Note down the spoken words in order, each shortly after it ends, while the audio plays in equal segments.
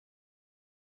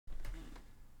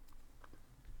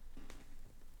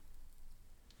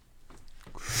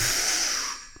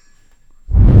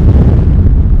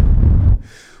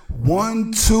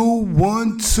1, 2,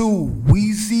 1, 2.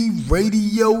 Weezy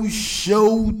Radio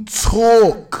Show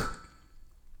Talk.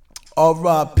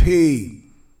 R.I.P.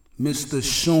 Mr.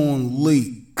 Sean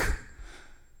Leak.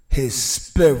 His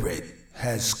spirit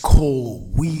has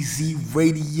called Weezy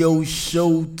Radio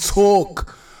Show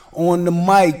Talk. On the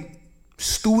mic,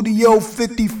 Studio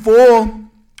 54,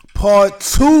 Part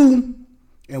 2.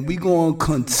 And we gonna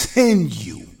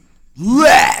continue.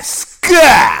 Let's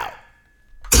go!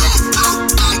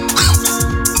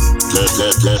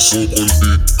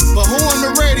 But who on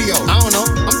the radio? I don't know.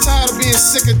 I'm tired of being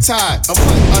sick and tired of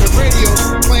the radio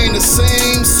playing the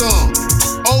same song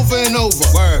over and over.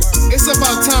 Word. It's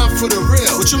about time for the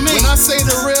real. What you mean? When I say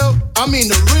the real, I mean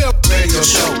the real radio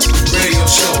show. Radio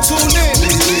show. Tune in.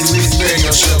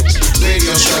 Radio show.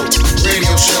 Radio show.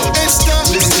 Radio show. It's the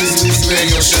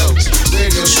radio show.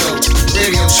 Radio show.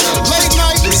 Radio show. Late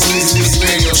night.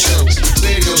 Radio show.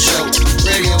 Radio show.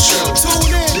 Radio show.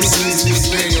 Tune in.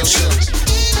 Radio show.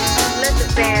 Let the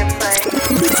band play.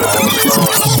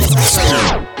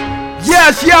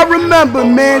 Yes, y'all remember,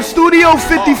 man. Studio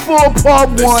 54, Part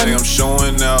 1. They say I'm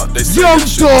showing out. They say Young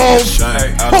Dog,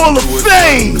 Hall of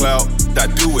Fame. I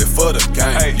do it for the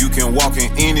game. You can walk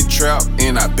in any trap,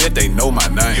 and I bet they know my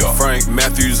name. Frank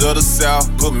Matthews of the South,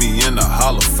 put me in the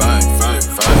Hall of Fame.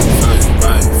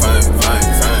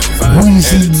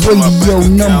 Weezy Radio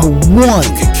 #1.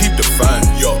 You can keep the fame.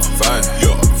 Fine.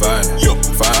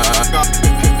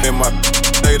 In my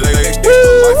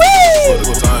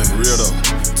real though.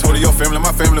 Told your family,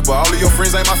 my family, but all of your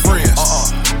friends ain't my friends.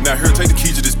 Now here, take the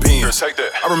keys to this pen. Take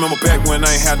that. I remember back when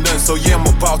I ain't had nothing, so yeah, I'm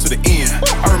about to the end.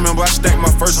 I remember I stacked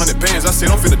my first 100 bands. I said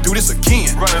I'm finna do this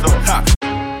again. Run it up.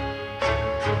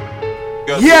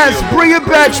 Yes, bring it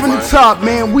back from the top,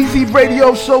 man. Weezy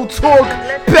Radio Show Talk,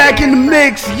 back in the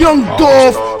mix. Young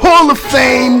Dolph, Hall of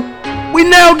Fame. We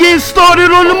now getting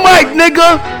started on the mic,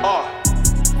 nigga.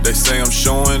 They say I'm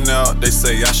showing out, they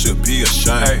say I should be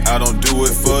ashamed. I don't do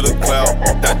it for the clout,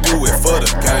 I do it for the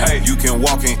game. You can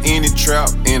walk in any trap,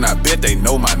 and I bet they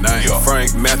know my name.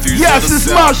 Frank Matthews. Yes, it's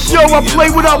my show. I play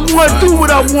what I want, do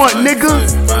what I want, nigga.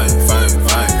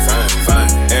 Fine.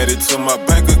 Add it to my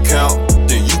bank account,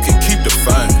 then you can keep the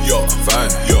fine. Fine.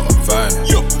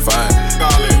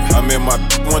 I'm in my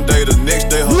one day, the next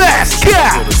day. Let's go.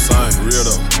 Real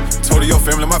though. Told your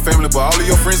family, my family, but all of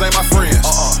your friends ain't my friends.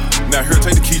 Now here,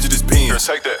 take the keys to this pen.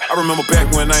 Take that. I remember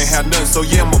back when I ain't had nothing, so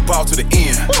yeah, I'm about to the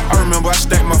end. I remember I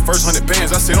stacked my first 100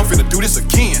 bands. I said I'm finna do this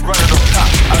again.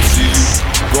 I see you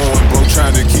going broke,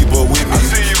 trying to keep up with me.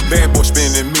 Bad boy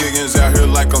spending millions out here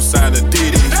like I'm signed to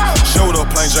Diddy. Showed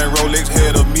up plain Jane Rolex,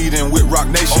 had a meeting with Rock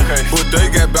Nation. But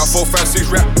they got about 4, 5, 6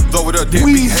 rappers over there that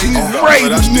be hating.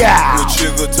 But I still with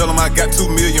Chigga, tell him I got 2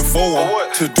 million for him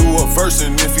to do a verse,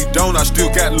 and if he don't, I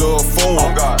still got love for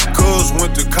him. Cuz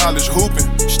went to college hooping,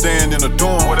 staying in the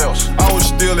dorm. What else? I was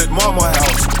still at mama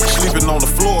house, sleeping on the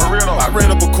floor. I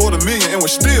ran up $250,000 and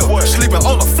was still sleeping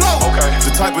on the floor.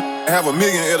 The type of have $1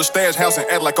 million at a stash house and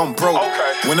act like I'm broke.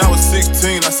 When I was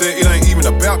 16, I said it ain't even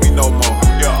about me no more.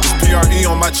 This PRE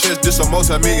on my chest, this a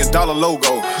multi-million-dollar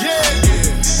logo.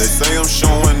 They say I'm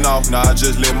showing off, nah, I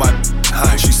just let my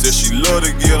hang. She said she love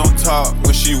to get on top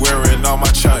when she wearing all my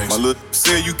chains. My little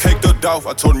said you caked her off,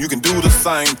 I told him you can do the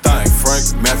same thing.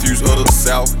 Frank Matthews of the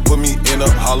South, put me in the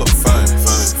Hall of Fame.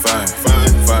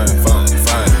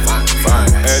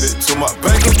 Fine. Add it to my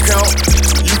bank account,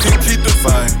 you can keep the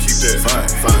fine. Keep that. Fine.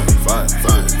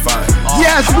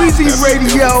 Yes, Weezy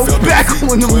Radio, back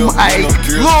on the mic.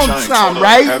 Long time,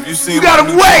 right? You gotta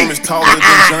wait.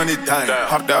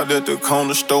 Hopped out at the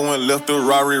corner store and left the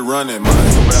Rari running, man.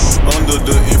 Under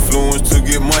the influence to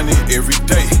get money every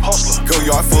day. Go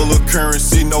yard full of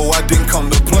currency, no, I didn't come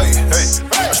to play.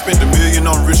 I spent $1 million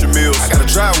on Richard Mills. I got a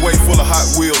driveway full of Hot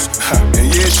Wheels.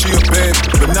 And yeah, she a bad,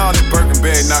 but now that Birkin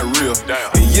bag not real.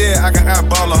 And yeah, I can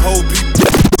eyeball a whole people.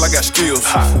 I got skills.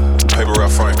 Paper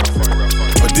route Frank.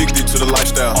 Addicted to the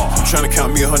lifestyle. I'm trying to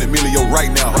count me 100 million right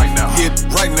now. Yeah,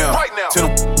 right now. Tell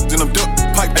them, then I'm duck,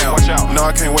 pipe down. No,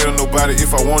 I can't wait on nobody.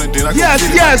 If I want it, then I can get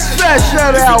it. Yes,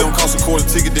 shout out. If it don't cost a quarter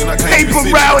ticket, then I can't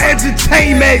Paper Route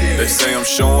Entertainment. They say I'm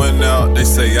showing out. They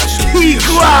say I should be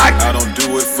Glock. I don't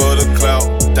do it for the clout.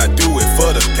 I do it for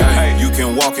the game. You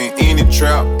can walk in any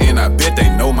trap, and I bet they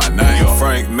know my name.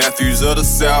 Frank Matthews of the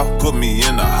South, put me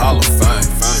in the Hall of Fame.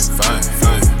 Fine.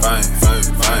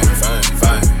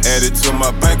 Add it to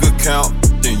my bank account,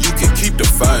 then you can keep the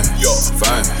fine.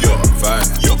 Fine.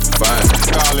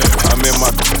 I'm in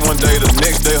my one day, the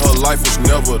next day her life was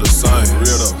never the same.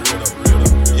 Real though.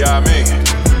 Yeah, I mean.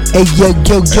 Hey, yo.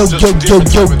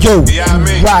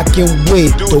 Rockin'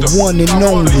 with the one and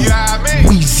only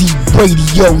Weezy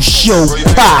Radio Show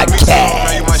Podcast.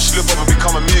 Now you might slip up and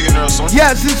become a millionaire. there, son.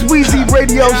 Yes, it's Weezy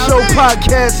Radio Show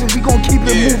Podcast, and we gonna keep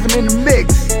it moving in the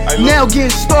mix. Now getting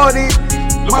started.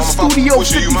 My Studio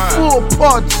 54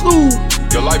 Part 2.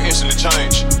 Your life instantly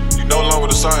changed. You no longer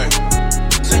the same.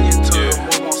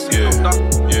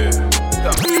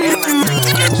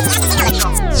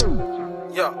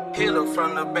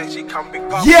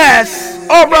 Yes,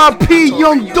 R.I.P.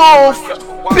 Young Dolph,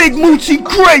 Big Moochie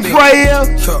Grape right here.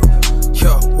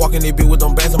 Walking this bitch with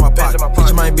them bands in my pocket.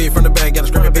 Picture my big from the bag, gotta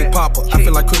scream a big popper. I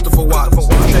feel like Christopher Wallace.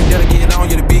 Track that'll get on,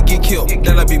 yeah, the big get killed.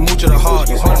 That'll be Moochie the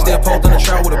hardest. Still posed in the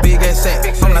trap with a big ass sack.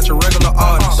 I'm not your regular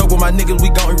artist. So with my niggas, we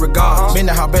gon' regardless. Man,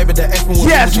 how baby that ass when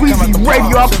yes, Weezy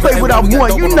Radio, I play what I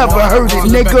want. You never heard it,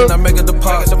 nigga. I make a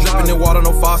deposit. Dripping in water,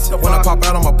 no faucet. When I pop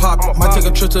out, I'ma pop it. Might take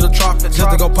a trip to the tropics just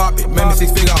to go pop it. Made me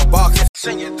 6 figure out boxes.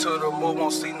 Send you to the moon,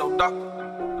 won't see no doctor.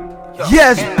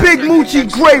 Yes, Big Moochie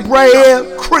Grape right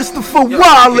here, Christopher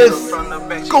Wallace.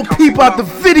 Go peep out the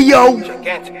video.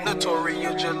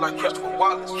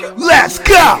 Let's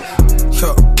go.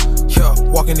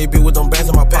 Walking this bitch with them bands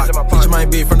in my pocket. Picture my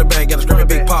big from the bag, gotta scream a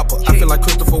big popper. I feel like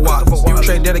Christopher Wallace. You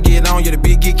trade that'll get on, yeah, the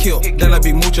big get killed. That'll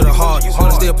be Moochie the hardest.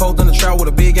 Still posed in the trap with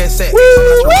a big ass sack.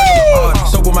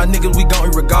 So with my niggas, we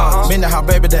gon' regardless. Man, how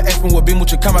baby that ass will be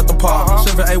Moochie come out the park.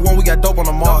 781, we got dope on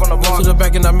the mark. Go to the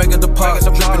bank and I make a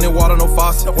deposit. Dripping in water, no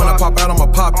faucet. When I pop out,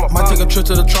 I'ma pop it. Might take a trip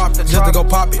to the tropics just to go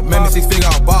pop it. Made me 6 figure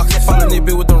out boxes. Following this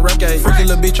bitch with them records. Freaky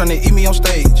little bitch tryna eat me on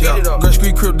stage. Great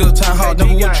street crib, do the time hard,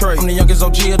 never would trade. I'm the youngest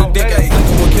OG of the decade.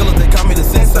 With killers, they call me the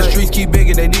sensei. Streets keep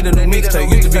bigger, they need a new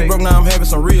mixtape. Used to be broke, now I'm having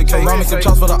some real cake. Ramen some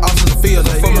chops for the officers of field.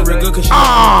 They fuck me real good cause she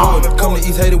come to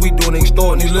East Haiti, we doing it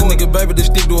extorting. These little niggas, baby, they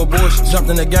stick to abortion. Jumped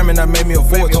in the game and that made me a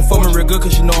fortune. Come fuck me real good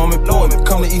cause you know I'm important.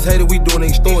 Come to East Haiti, we doing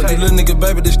it extorting. These little niggas,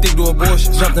 baby, they stick to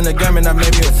abortion. Jumped in the game and that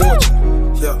made me a fortune.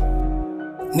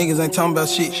 Niggas ain't talking about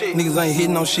shit. Niggas ain't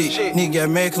hitting on shit. Niggas got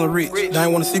mad cause I'm rich. They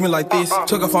ain't wanna see me like this.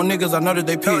 Took off on niggas, I know that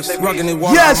they pissed. Rockin' this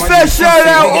water. Yes, first shout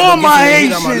out all my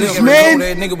Haitians, man.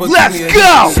 Let's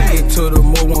go. To the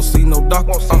more, won't see no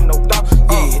doctor.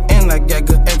 Yeah, and I got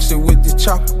good action with this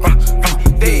chopper.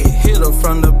 Yeah, hit her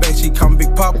from the back, she come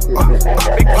big pop.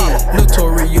 Yeah,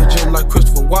 notorious just like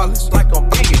Christopher Wallace. Like I'm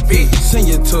big. Send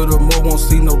you to the more, won't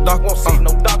see no doctor.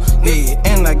 Yeah,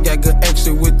 and I got good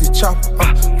action with this chopper.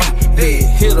 Yeah,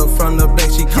 hit her from the back,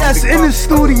 she come yes, big in the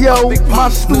studio, my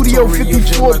Studio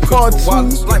 54 Part 2. I'm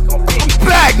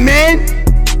back, man.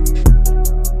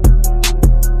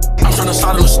 I'm tryna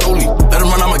slide on the stoley. Let him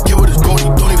run, I'ma give it his goalie.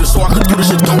 Don't need it so I can do this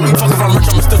shit dolly. Fuck if I'm rich,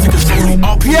 I'ma still take it slowly.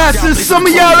 Yes, and some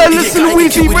of y'all that listen to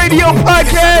Weezy Radio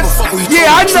Podcast,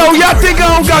 yeah, I know y'all think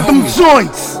I don't got them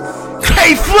joints.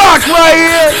 K-Flock right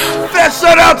here. Fast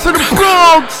shout out to the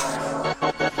Bronx.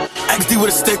 XD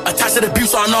with a stick, attached to the beat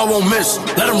so I know I won't miss.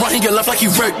 Let him run, he get left like he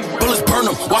rigged. Bullets burn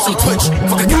him, watch him twitch.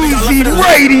 Fuck a guy, got left in the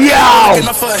Radio.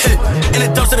 Enough for a hit, and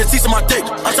it dumps to the teeth of my dick.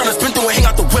 I'm tryna spin through and hang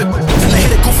out the whip. And they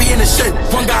hit it goofy in his shit.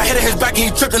 One guy hit his back and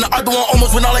he tripped, and the other one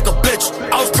almost went out like a bitch.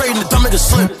 I was praying the dumb nigga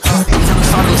slip. I'm tryna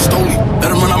slide on the stoley.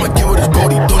 Let him run, I'ma give it his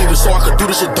goalie. Don't need it so I could do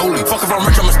this shit dolly. Fuck if I'm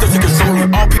rich, I'ma still take it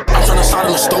solely. I'm tryna slide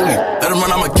on the stoley. Let him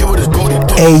run, I'ma give it his goalie.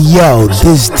 Hey yo,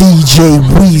 this DJ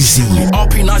Weezy.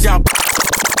 All P9s, y'all.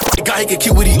 The guy, he can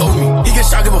keep what he owe me. He get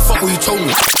shot, give a fuck what he told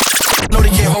me. No,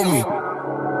 they can't hold me.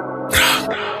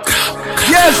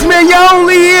 Yes, man, y'all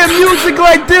only hear music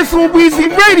like this on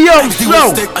Weezy Radio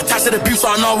Show. Attached to the beat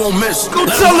so I know I won't miss. Go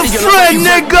tell a friend,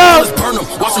 nigga. Burn him,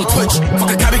 watch him twitch.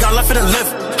 Fuck a guy, got left in the lift.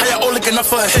 How y'all all looking up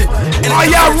for a hit? Are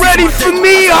y'all ready for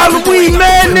me? Halloween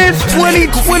Madness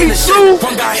 2022.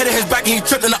 One guy hit his back and he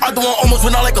tripped, and the other one almost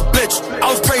went out like a bitch. I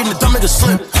was praying the dumb nigga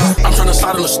slip. I'm tryna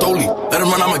slide on the stoley. Let him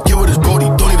run, I'ma give it his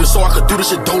goalie. Don't need it so I could do this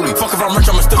shit dolly. Fuck if I'm rich,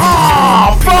 I'ma still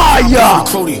fire!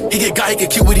 He get guy, he can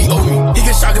keep what he owe me. He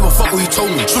get shot, give a fuck what he told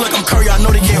me. True like I'm Curry, I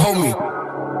know they can't hold me.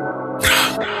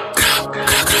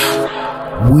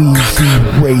 Weezy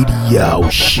Radio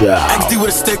Show. XD with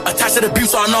a stick, attached to the beat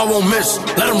so I know I won't miss.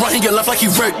 Let him run, he get left like he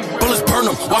rigged. Bullets burn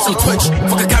him, watch him twitch.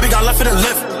 Fuck a guy, got left in the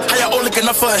lift. How y'all all looking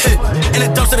up for a hit? And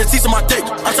it dumps to the teeth of my dick.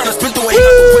 I'm tryna spin through and hang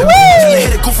out the whip. And they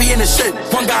hit it goofy in his shit.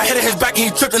 One guy hit his back and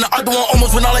he tripped, and the other one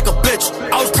almost went out like a bitch.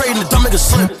 I was praying the dumb nigga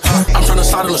slip. I'm tryna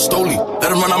slide on the stoley. Let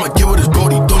him run, I'ma give it his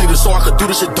goalie. Don't need it so I could do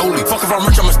this shit dolly. Fuck if I'm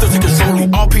rich, I'ma still take it solely.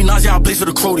 All P9s, y'all blaze for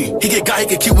the Crody. He get guy, he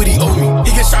can keep what he owe me.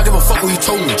 He get shot, give a fuck what he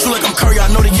told me. True like I'm Curry, I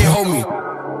know they can't hold me.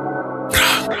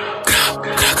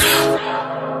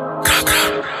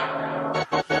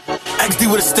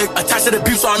 XD with a stick, attached to the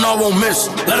beat so I know I won't miss.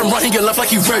 Let him run, he get left like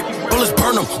he rigged. Bullets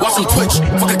burn him, watch him twitch.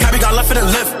 Fuck a guy, got left in the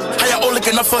lift. How y'all all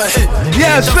looking up for a hit?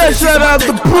 Yeah, special shout out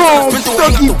the Bronx,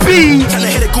 Stucky B. Tryna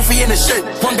hit it goofy in his shit.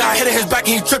 One guy hit his back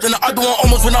and he tripped, and the other one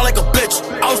almost went out like a bitch.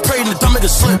 I was praying the dumb nigga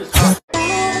slip.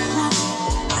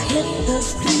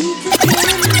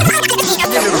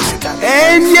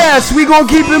 And yes, we gonna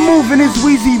keep it moving. This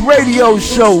Weezy Radio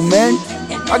Show, man.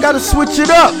 I gotta switch it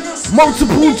up.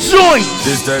 Multiple joints.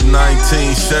 This that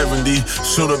 1970.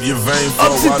 Shoot up your vein.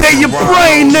 Up to date your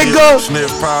brain, nigga.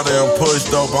 Sniff powder and push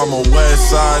dope. I'm a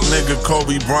West Side nigga.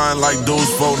 Kobe Bryant like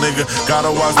Deuce Fo nigga. Gotta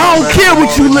watch. I don't care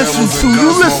what you listen to.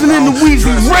 You listening to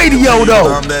Weezy Radio though.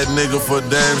 I'm that nigga for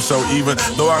damn show. Even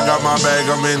though I got my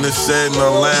bag, I'm in the shed in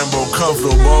a Lambo.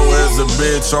 Comfortable as a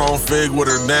bitch on fig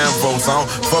with her damn folks. I don't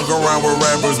fuck around with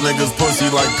rappers, niggas pussy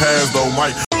like Paz though.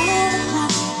 Mike.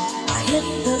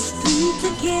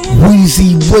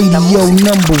 Weezy Radio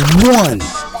 #1.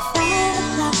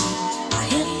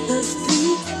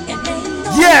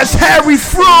 Yes, Harry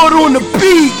Fraud on the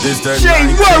beat. Jay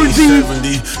Worthy.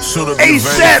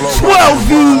 ASAP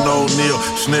 12V.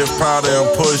 Sniff powder and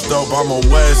push dope. I'm a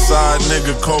West Side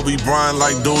nigga. Kobe Bryant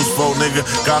like Deuce Fo nigga.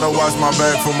 Gotta watch my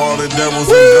back from all the devils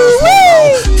and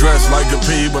guns. Dressed like a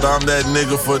P, but I'm that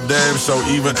nigga for damn show.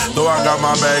 Even though I got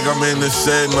my bag, I'm in the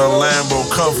shed in a Lambo.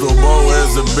 Comfortable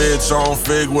as a bitch on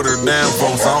fig with her damn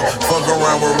folks. I don't fuck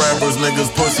around with rappers,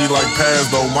 niggas pussy like Paz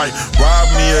though. Might rob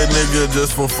me a nigga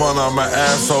just for fun. I'm an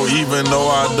asshole. Even though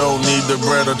I don't need the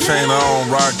bread or chain, I don't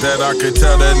rock that. I could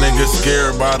tell that nigga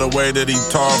scared by the way that he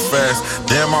talk fast.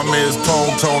 Damn, I miss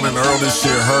Tone and Earl. This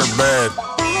shit hurt bad.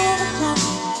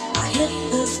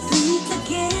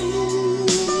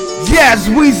 Yes,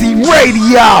 Weezy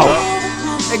Radio.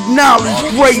 Acknowledge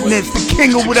greatness, the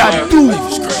king of what I do.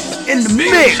 In the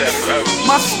mix.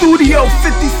 My Studio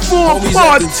 54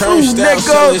 Part 2,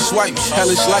 nigga.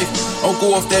 Hellish life.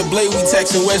 Uncle off that blade, we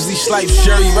taxing Wesley Snipes.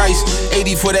 Jerry Rice,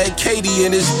 80 for that Katie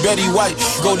and it's Betty White.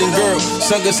 Golden girl,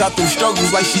 sung us out them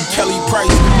struggles like she Kelly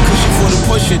Price. Cushy for the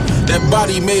pushing, that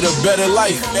body made a better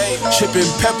life. Chipping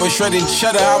pepper, shredding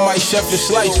cheddar, I might chef a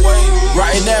slice.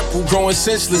 Rotten apple, growing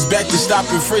senseless, back to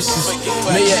stopping frisks.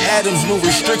 Mayor Adams, new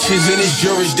restrictions in his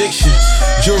jurisdiction.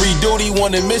 Jury duty,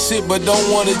 wanna miss it, but don't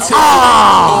wanna tip it.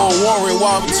 On warrant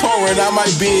while I'm touring, I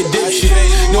might be addiction.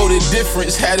 Know the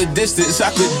difference, had a distance, I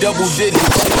could double digits.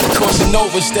 Crossing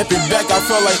over, stepping back, I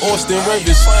felt like Austin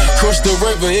Rivers. Crossed the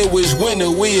river, it was winter,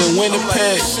 we in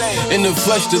Winnipeg. In the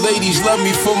flesh, the ladies love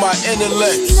me for my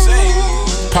intellect.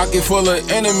 Pocket full of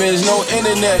enemies, no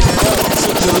internet.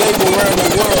 Took the label around the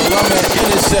world, I'm at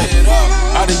Intersect.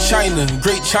 Out in China,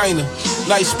 Great China,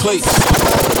 nice plates,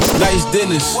 nice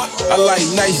dinners, I like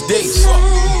nice dates.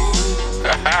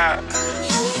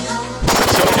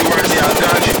 Told you Worthy, I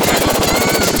done it.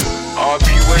 RP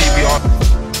Wavy,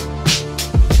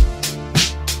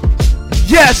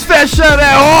 Yes, fat shout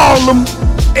out Harlem.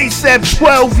 ASAP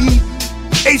 12V,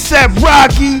 ASAP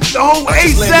Rocky, the whole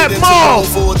ASAP Mall.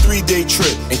 For a 3-day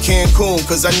trip in Cancun,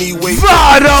 cause I need weight.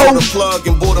 Vado. The plug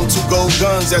and bought him 2 gold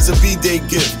guns as a B-Day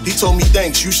gift. He told me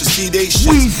thanks, you should see they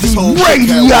shit. Weezy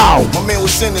Radio. My man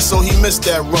was sinning, so he missed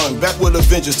that run. Back with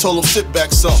Avengers, told him sit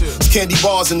back some. There's candy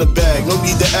bars in the bag, no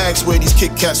need to ask where these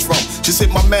Kit Kats from. Just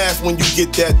hit my math when you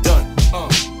get that done.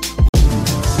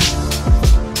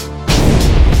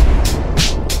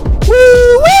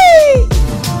 Woo-wee.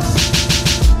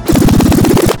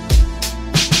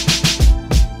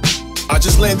 I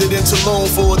just landed in Tulum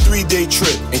for a 3-day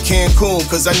trip in Cancun,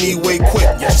 cause I need weight quick.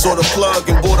 Saw the plug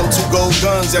and bought him 2 gold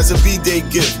guns as a B-Day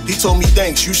gift. He told me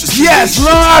thanks, you should see. Yes,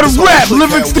 learn how to rap,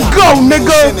 lyrics to go,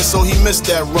 nigga. So he missed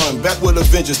that run. Back with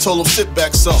Avengers, told him sit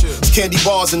back some. There's candy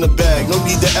bars in the bag, no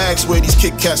need to ask where these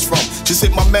Kit Kats from. Just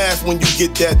hit my math when you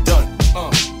get that done.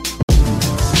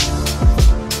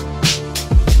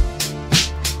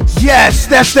 Yes,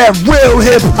 that's that real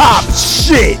hip hop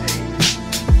shit.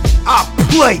 I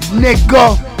play,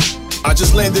 nigga. I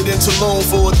just landed in Tulum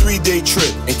for a 3-day trip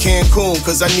in Cancun,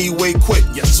 cause I need weight quick.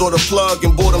 Saw the plug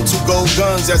and bought him 2 gold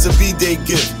guns as a B-Day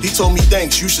gift. He told me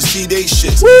thanks, you should see they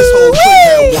shits. This whole clique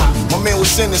had one. My man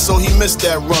was sinning, so he missed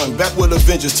that run. Back with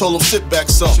Avengers, told him sit back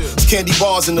some. There's candy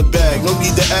bars in the bag, no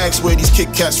need to ask where these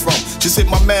Kit Kats from. Just hit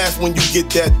my math when you get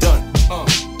that done.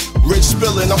 Rich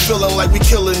spillin', I'm feeling like we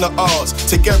killing the odds.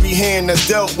 Take every hand that's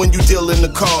dealt when you deal in the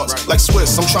cards. Like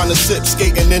Swiss, I'm trying to sip,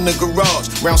 skating in the garage.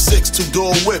 Round 6,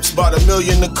 2-door whips, about $1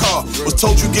 million a car. Was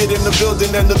told you get in the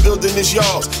building and the building is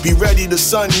yours. Be ready to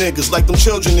sun niggas like them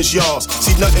children is yours.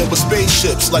 See nothing but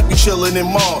spaceships like we chillin' in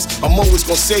Mars. I'm always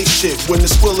gonna say shit when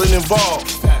there's squilling involved.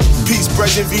 Peace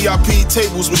Bridging VIP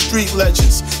tables with street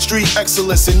legends. Street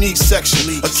excellence in each section.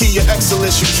 A key of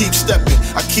excellence, you keep stepping.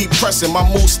 I keep pressing, my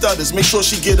mood stutters. Make sure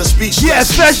she get a speech.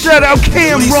 Yes, that shout out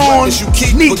Cameron.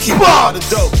 Neat Box.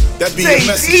 That be a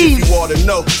message if you ought to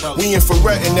know. We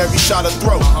infrared in every shot of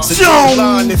throw. So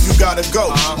line if you gotta go.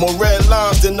 More red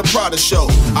lines than the Prada show.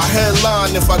 I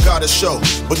headline if I got a show.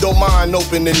 But don't mind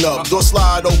opening up. Door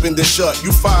slide open then shut.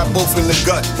 You fire both in the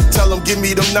gut. Tell them give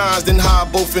me them nines, then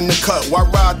hide both in the cut. Why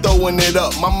ride throwing it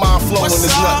up? My mind flowing is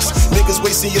nuts. Niggas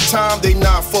wasting your time, they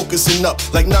not focusing up.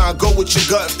 Like nah, go with your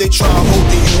gut if they try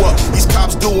holding you up. These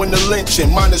cops doing the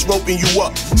lynching, mine is roping you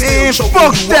up. Man,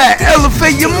 fuck that.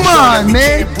 Elevate your mind,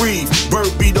 man.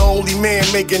 Bird be the only man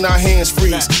making our hands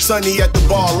freeze. Sonny at the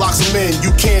bar locks him in,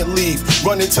 you can't leave.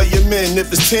 Run and tell your men,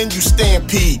 if it's 10, you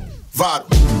stampede. Vital.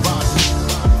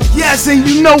 Yes, and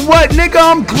you know what, nigga?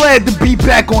 I'm glad to be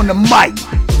back on the mic.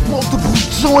 Multiple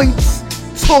joints,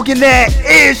 talking that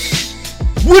ish.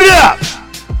 What up?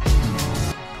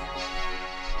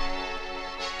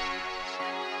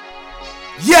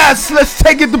 Yes, let's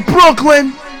take it to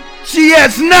Brooklyn.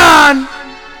 GS9.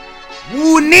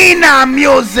 Woo Nina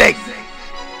music.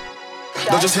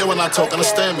 Don't just hear when I talk,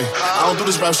 understand me. I don't do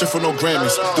this rap shit for no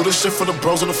Grammys. Do this shit for the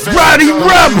bros and the family. Roddy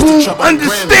Rebel,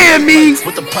 understand me.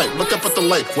 With the pipe, look up at the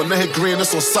light. When they hit green,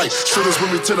 it's on sight. Shooters with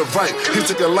me to the right. He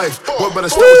took your life. Boy, better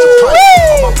start with your pipe.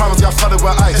 All my problems got flooded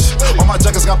with ice. All my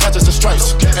jackets got patches and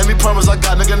stripes. Any problems I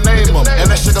got, nigga, name them. And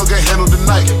that shit gon' get handled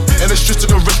tonight. And the streets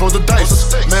took a rich roll the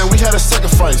dice. Man, we had a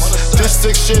sacrifice. This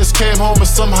 6 years came home and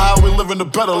somehow we living a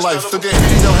better life. Took a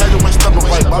hand, your head, you ain't stepping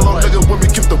right. My little nigga with me,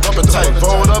 keep the weapon tight.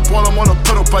 Roll it up on him on a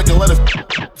pedal bike and let it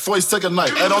before he take a night.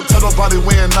 Hey, don't tell nobody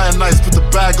we ain't nothing nice. Put the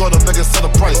bag on him, nigga, set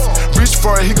a price. Reach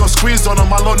for it, he gon' squeeze on him.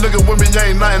 My little nigga with me,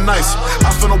 ain't nothing nice.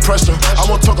 I feel no pressure. I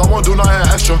won't talk, I won't do nothing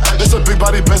extra. It's a big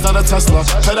body Benz, not a Tesla.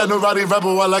 Pay that new Roddy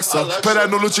Rebel Alexa. Pay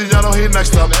that new Luciano, he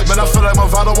next up. Man, I feel like my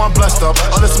Vado, I'm blessed up.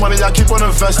 All this money I keep on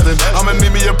investing. I'ma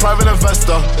need me a private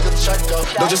investor.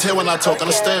 Don't just hear when I talk,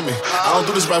 understand me. I don't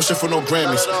do this rap shit for no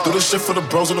Grammys. Do this shit for the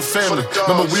bros and the family.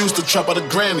 Remember we used to trap out of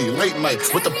Granny, late night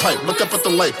with the pipe. Look up at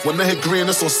the light. When they hit green,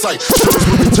 it's on sight. Shooters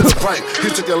with me to the right. He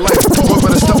took your life. Boy,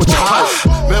 better step with your pipe.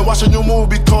 Man, watching you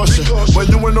move, be cautious. When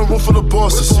you in the room full of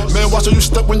bosses. Man, watching you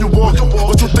step when you walking.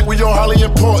 What you think we all highly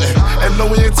important? And no,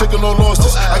 we ain't taking no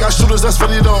losses. I got shooters that's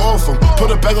ready to off them. Put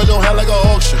a bag on your head like an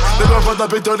auction. They gon' run that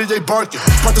big dirty, they barking.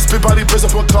 Practice big body biz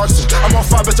up on Clarkson. I'm on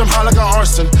fire, bitch, I'm high like an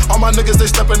arson. All my niggas, they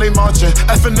steppin', they marching.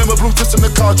 Effing them with blue tips in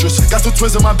the cartridge. Got 2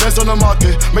 twins in my Benz on the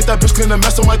market. Make that bitch clean the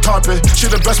mess on my carpet. She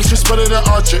the best when she spread it and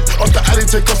arch it. Off the alley,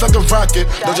 take off like a rocket.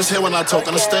 Don't just hear when I talk,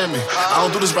 understand me. I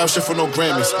don't do this rap shit for no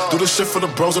Grammys. Do this shit for the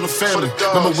bros and the family.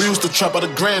 Remember we used to trap out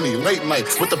of Granny, late night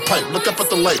with the pipe. Look up at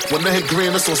the light. When they hit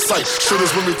green, it's on sight.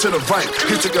 Shooters with me to the right.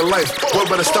 He took your life. Boy,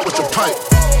 better start with your pipe.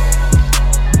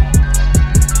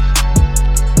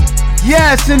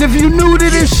 Yes, and if you new to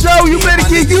this show, you better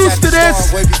get used to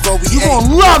this. You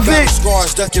gon' love it.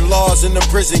 Scars ducking laws in the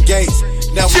prison gates.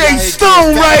 Now Jay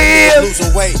Stone right here.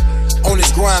 Losing weight on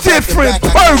this grind. Different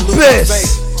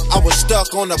purpose. I was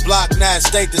stuck on the block, now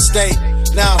state to state.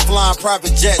 Now I'm flying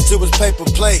private jets, it was paper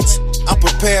plates. I'm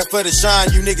prepared for the shine,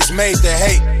 you niggas made the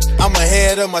hate. I'm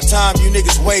ahead of my time, you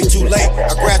niggas way too late.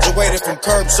 I graduated from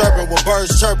curb serving with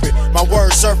birds chirping. My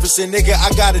words surfacing, nigga, I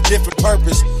got a different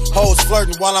purpose. Hoes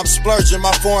flirting while I'm splurging,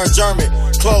 my foreign German.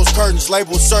 Closed curtains,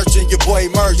 label searching, your boy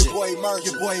emerging.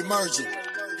 Your boy emerging.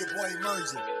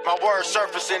 My words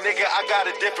surfacing, nigga, I got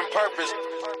a different purpose.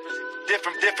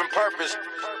 Different purpose.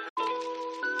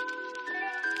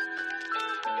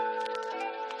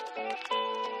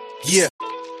 Yeah.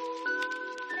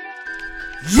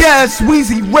 Yes,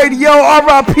 Weezy Radio,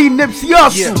 R.I.P. Nipsey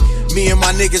Hussle. Yeah, me and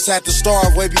my niggas had to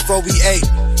starve way before we ate.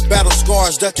 Battle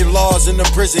scars, ducking laws in the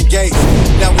prison gate.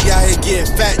 Now we out here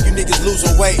getting fat, you niggas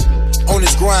losing weight. On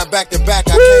this grind back to back,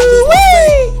 I can't lose my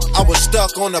faith. I was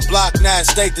stuck on the block, now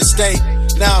state to state.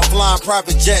 Now I'm flying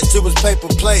private jets, it was paper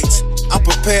plates. I'm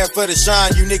prepared for the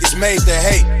shine, you niggas made the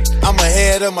hate. I'm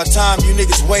ahead of my time, you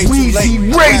niggas way too late.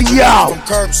 Weezy Radio. From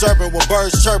curb serving with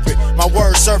birds chirping. My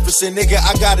words surfacing, nigga,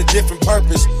 I got a different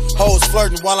purpose. Hoes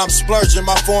flirting while I'm splurging,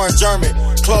 my foreign German.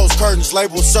 Closed curtains,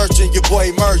 label searching, your boy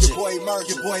emerging. Your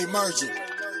boy emerging.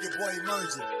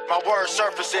 My words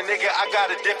surfacing, nigga, I got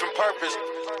a different purpose.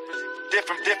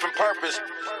 Different purpose.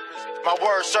 My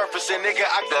words surfacing, nigga,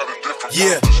 I got a different purpose.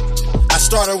 Yeah. I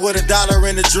started with $1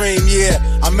 in a dream, yeah.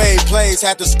 I made plays,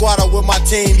 had to squat out with my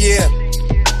team, yeah.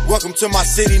 Welcome to my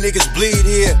city, niggas bleed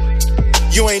here.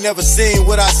 You ain't never seen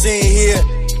what I seen here.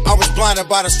 I was blinded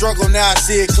by the struggle, now I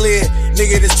see it clear.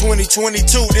 Nigga, this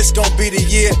 2022, this gon' be the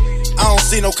year. I don't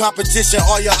see no competition,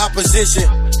 all your opposition.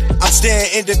 I'm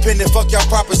staying independent, fuck y'all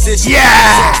proposition. Yeah.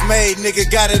 Self-made, nigga,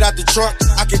 got it out the trunk.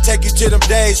 I can take you to them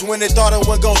days when they thought it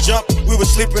wasn't gon' jump. We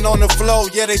was sleeping on the floor,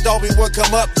 yeah, they thought we wouldn't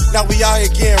come up. Now we out here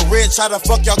getting rich, how the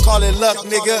fuck y'all call it luck,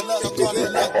 nigga?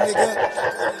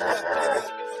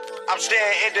 I'm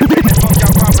staying independent, fuck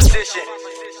y'all proposition.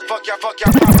 Fuck y'all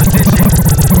proposition.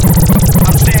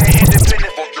 I'm staying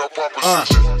independent, fuck y'all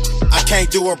proposition. I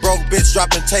can't do a broke bitch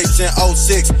dropping tapes in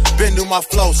 06. Been through my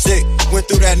flow sick, went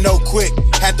through that no quick.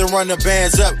 Had to run the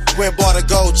bands up, went bought a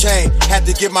gold chain. Had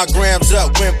to get my grams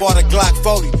up, went bought a Glock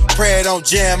 40. Pray it don't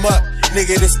jam up,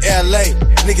 nigga this LA.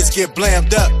 Niggas get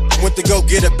blammed up, went to go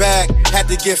get a bag. Had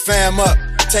to get fam up,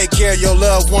 take care of your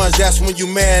loved ones, that's when you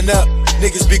man up.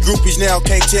 Niggas be groupies now,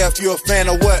 can't tell if you a fan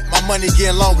or what. My money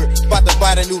getting longer, about to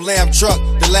buy the new lamb truck.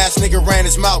 The last nigga ran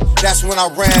his mouth, that's when I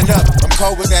ran up. I'm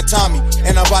cold with that Tommy,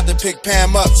 and I'm about to pick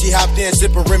Pam up. She hopped in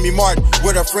sipping Remy Martin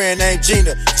with her friend named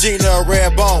Gina. Gina a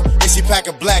red bone, and she pack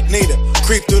a black Nita.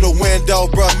 Creep through the window,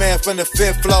 bruh man from the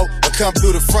 5th floor. Or come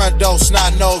through the front door,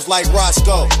 snot nose like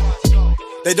Roscoe.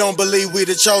 They don't believe we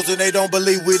the chosen, they don't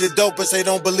believe we the dopest, they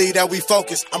don't believe that we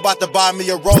focus. I'm about to buy me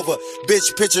a Rover,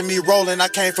 bitch picture me rolling, I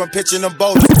came from pitching them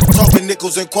boulders. Talking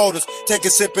nickels and quotas, take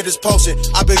a sip of this potion.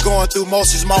 I've been going through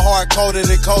motions, my heart colder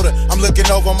than colder. I'm looking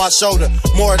over my shoulder,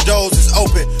 more doors is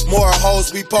open, more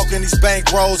hoes we poking, these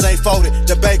bank rolls ain't folded.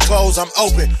 The bank closed, I'm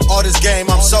open, all this game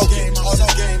I'm soaking. All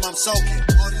this game I'm soaking.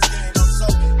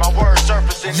 My words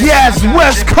surfacing. Yes,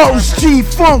 West Coast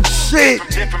G-Funk shit.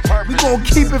 We gon'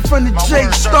 keep it from the J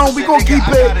Stone. We gon' keep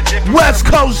it West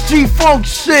Coast G-Funk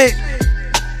shit.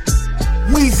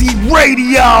 Weezy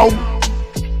Radio.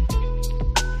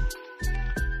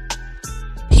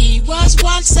 He was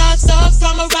once a thug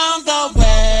from around the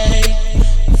way.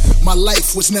 My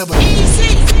life was never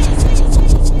easy.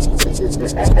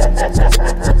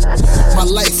 My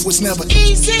life was never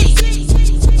easy.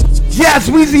 Yes,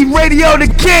 Weezy Radio, the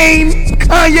game,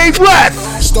 Kanye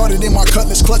West. Started in my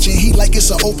cutlass, clutching heat like it's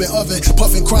an open oven.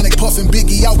 Puffing chronic, puffing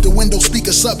Biggie out the window,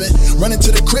 speaker subbing. Running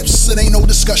to the crypts, it ain't no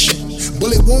discussion.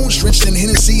 Bullet wounds drenched in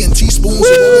Hennessy and teaspoons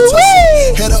of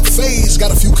Robitussin. Head up phase, got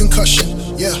a few concussion.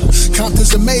 Yeah,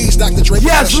 Compton's amazed, Dr. Dre.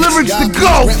 Yes, lyrics to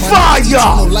go,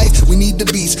 fire. Life, we need the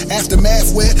beats.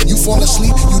 Aftermath where you fall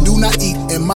asleep, you do not eat.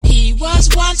 And my he was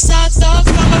once a thug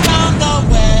from around the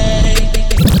way.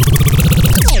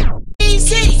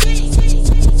 Easy.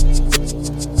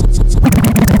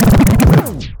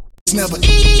 It's never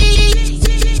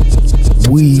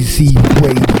Weezy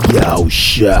Radio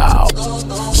Show.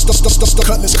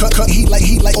 Cutlass, cut heat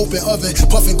like open oven.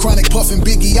 Puffing chronic, puffing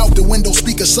Biggie out the window,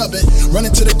 speaker subbing.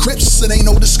 Running to the crypts, it ain't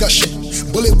no discussion.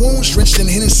 Bullet wounds drenched in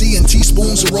Hennessy and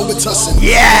teaspoons of Robitussin.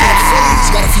 Yeah.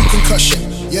 Got a few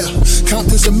concussion. Yeah,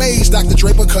 Compton's amazed, Dr.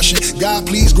 Dre percussion. God,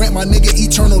 please grant my nigga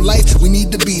eternal life. We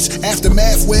need the beats.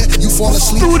 Aftermath where you fall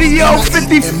asleep. Studio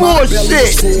 54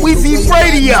 shit. Weezy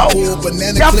Radio.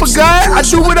 Y'all forgot? I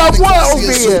do what I want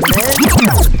over here,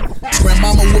 man.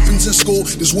 Grandmama whoopings in school.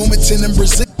 This Wilmington in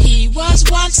Brazil. He was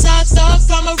once a thug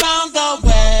from around the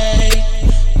way.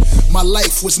 My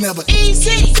life was never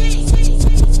easy.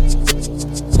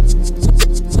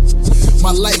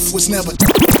 My life was never.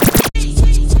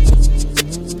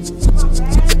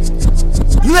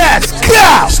 Let's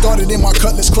go! Started in my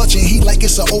cutlass, clutching heat like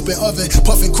it's an open oven.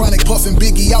 Puffing chronic, puffing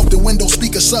Biggie out the window,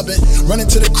 speaker subbing. Running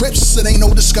to the crypts, it ain't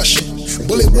no discussion.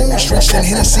 Bullet wounds drenched in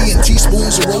Hennessy and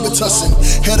teaspoons of Robitussin.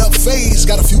 Head up phase,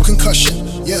 got a few concussion.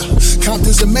 Yeah,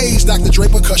 Compton's amazed, Dr. Dre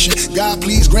percussion. God,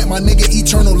 please grant my nigga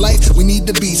eternal life. We need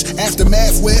the beats.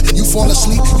 Aftermath where you fall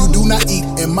asleep, you do not eat.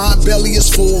 And my belly is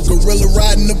full. Gorilla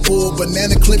riding the bull,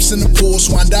 banana clips in the pool.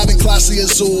 Swan diving, classy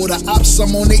Azul. The ops,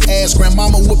 I'm on they ass.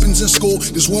 Grandmama whoopings in school.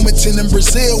 This Wilmington in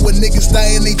Brazil where niggas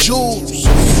dying they jewels.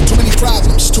 Too many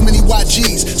problems, too many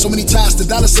YGs. So many ties to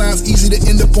dollar signs, easy to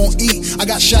end up on E. I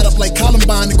got shot up like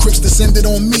Columbine, the Crips descended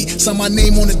on me. Saw my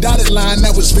name on the dotted line,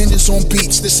 that was vengeance on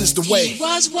beats. This is the way. He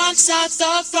was once a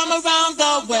thug from around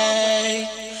the way.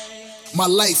 My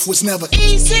life was never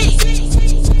easy.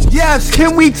 Yes,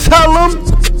 can we tell them?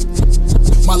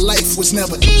 My life was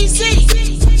never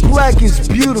easy. Black is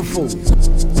beautiful.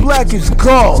 Black is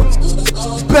gold.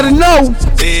 Better know.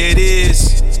 There it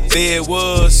is. There it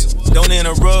was. Don't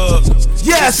interrupt.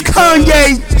 Yes,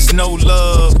 Kanye. It's no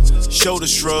love. Shoulder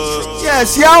shrug.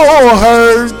 Yes, y'all all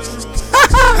heard.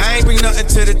 I ain't bring nothing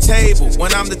to the table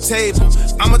when I'm the table.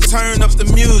 I'ma turn up the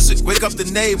music, wake up the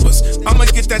neighbors. I'ma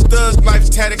get that thug life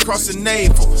tatted across the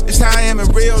navel. It's how I am in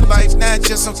real life, not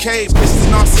just on cable.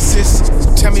 Mr.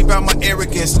 Narcissist, tell me about my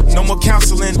arrogance. No more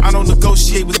counseling, I don't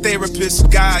negotiate with therapists.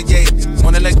 God, yeah,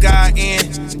 wanna let God in.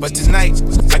 But tonight,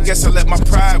 I guess I let my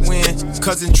pride win.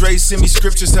 Cousin Dre send me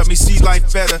scriptures, help me see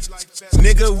life better.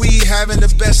 Nigga, we having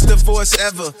the best divorce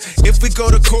ever. If we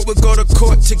go to court, we'll go to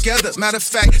court together. Matter of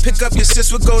fact, pick up your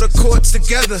sis, we'll go to courts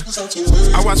together.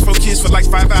 I watch 4 kids for like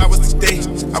 5 hours a day.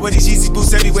 I wear these Yeezy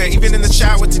boots everywhere, even in the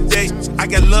shower today. I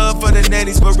got love for the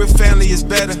nannies, but real family is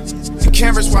better. The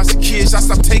cameras watch the kids, I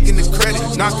stopped taking the credit.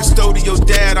 Not custodial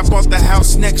dad, I bought the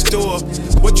house next door.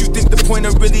 What you think the point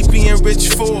of really being rich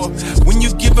for? When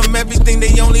you give them everything,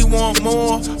 they only want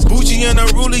more. Bougie and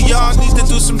Unruly, y'all need to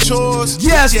do some chores.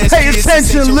 Yes, pay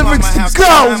attention, lyrics to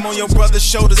go. On your brother's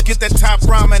shoulders, get that top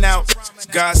ramen out.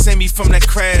 God sent me from that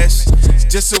crash,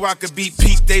 just so I could beat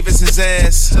Pete Davidson's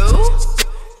ass. Who?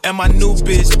 And my new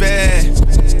bitch bad.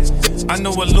 I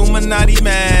know Illuminati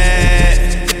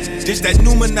mad. This that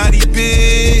Numinati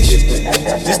bitch.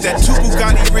 This that two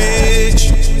Bugatti rich.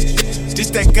 This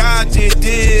that God did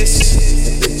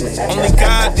this. Only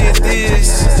God did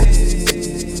this.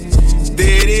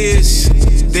 There it is.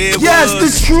 There it yes,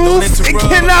 was. the truth, it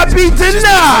cannot be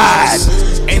denied.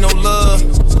 Ain't no love,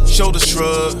 shoulder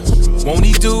shrug. Won't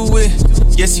he do it?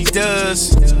 Yes, he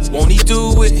does. Won't he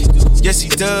do it? Yes, he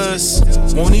does.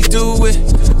 Won't he do it?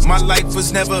 My life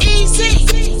was never easy.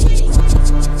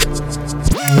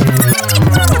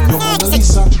 Yo, Mona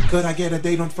Lisa, could I get a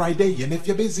date on Friday? And if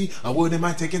you're busy, I wouldn't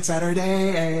mind taking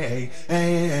Saturday.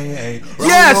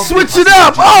 Yeah, switch it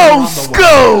up, old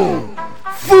school.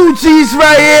 Fuji's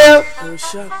right here.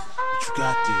 What you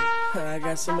got there? I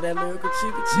got some of that lyrical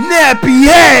cheaper. Nappy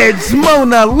heads,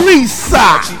 Mona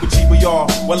Lisa. Cheaper, y'all.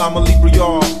 Well, I'm a Libra,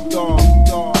 y'all.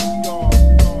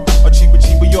 A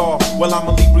cheaper, y'all. Well, I'm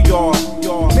a Libra, y'all.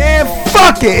 Man,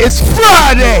 fuck it, it's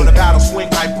Friday. On the battle swing,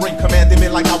 I bring commanding me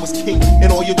like I was king.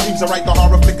 In all your dreams, I write the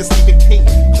horror flick of Stephen King.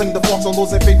 Cling the forks on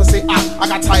those in favor, say I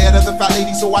got tired of the fat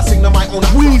lady, so I sing to my own.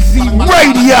 Weezy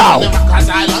Radio. Cause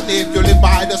Island, if you live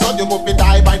by the sun, you won't be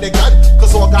die by the gun.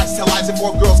 Cause all guys tell lies and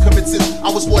 4 girls commit sins. I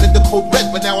was wanted the code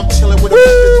red, but now I'm chilling with a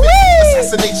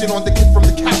assassination on the kid from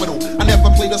the capital. I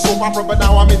never played a soap opera, but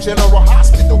now I'm in general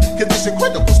hospital. Condition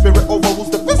critical, spirit overrules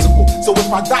the physical. So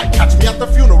if I die, catch me at the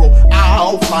funeral.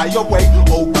 I'll fly away,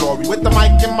 oh glory, with the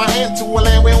mic in my hand to a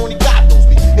land where only God knows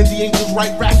me. And the angels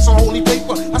write raps on holy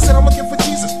paper. I said I'm looking for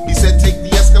Jesus. He said take the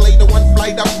escalator, 1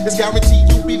 flight up. It's guaranteed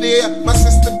you'll be there. My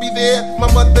sister be there,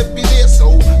 my mother be there.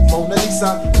 So Mona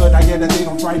Lisa, could I get a date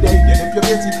on Friday? And if you're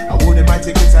busy, I wouldn't mind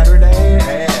taking Saturday.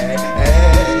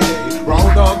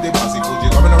 Round up, they bossy Fuji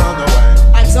coming around the way.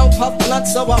 I don't puff blunt,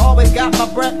 so I always got my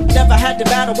breath. Never had to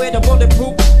battle with a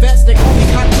bulletproof vest. They call me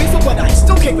concrete for what I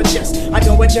still can't adjust. I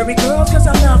don't wear Jerry girls, cause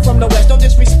I'm not from the West. No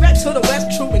disrespect to the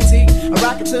West, true indeed. I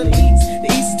rock it to the east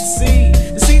is the sea.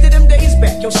 The sea to them days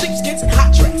back, yo, sheep's getting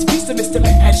hot tracks. Peace to Mr.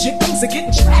 Magic, things are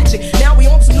getting tragic. Now we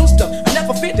on some new stuff, I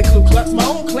never fit the Ku Klux. My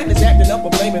own clan is acting up, I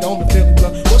blame it on the Philly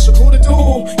Club. What's your cool to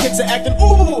do? Kids are acting,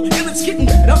 ooh, and it's getting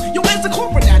better. Yo, where's the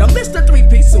corporate at? I missed the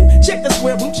 3-piece suit. Check the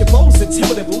square root, your bones and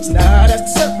Timberland boots. Nah,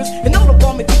 that's the surface. And all the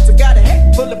woman dudes, I got a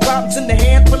head full of problems in the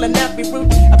hand, full of nappy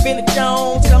root. I feel it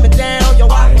Jones coming down, yo,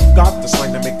 I got the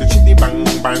slang to make the chitty bang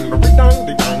bang, the dang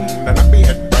the dang, the nappy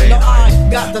head bang. No, I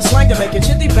got the slang to make it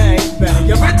chitty bang bang,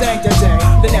 your dang the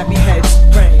dang, the nappy heads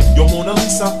bang. Yo, Mona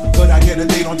Lisa, could I get a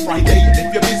date on Friday? And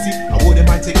if you're busy, I wouldn't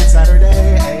mind taking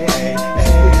Saturday.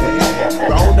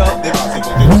 Round up, they bossy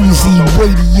Weezy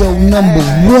Radio #1.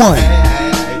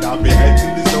 I'll be heading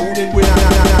to the zone and we're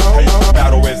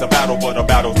battle is a battle, but a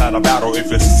battle's not a battle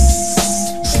if it's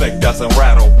slick doesn't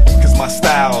rattle. Cause my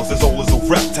style's as old as a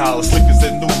reptile, as slick as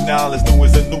a new Nile, as new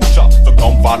as a new chop. So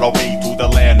come follow me to the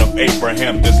land of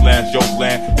Abraham. This land's your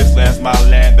land, this land's my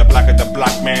land. The blacker the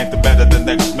black man, the better the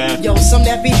next man. Yo, some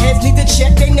nappy heads need to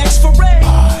check their necks for red.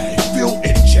 I feel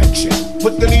injection.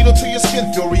 Put the needle to your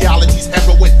skin, feel reality's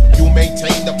heroin. You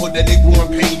maintain to put the Negro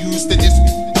in pain, used to this.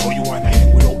 Throw you on a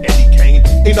hand with old Eddie Kane.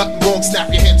 Ain't nothing wrong,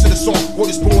 snap your hand to the song. What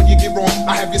is born, you get wrong.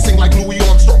 I have you sing like Louis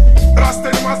Armstrong. And I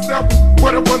say to myself,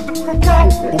 what a wonderful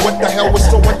world. But what the hell was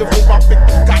so wonderful about being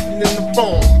gotten in the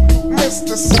phone?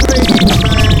 Mr. Spademan.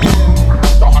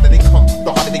 The harder they come,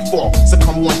 the harder they fall. So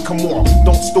come on, come on.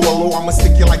 Don't store low, I'ma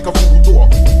stick you like a voodoo door.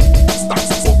 Stocks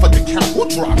is off of the count, what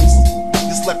drops?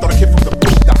 You slept on a kid from the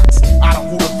boondocks. Out of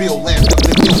Hooterville, land up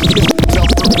the hill.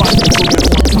 Just the rock,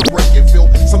 so I'm breaking Phil.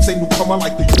 Some say newcomer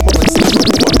like the humor, like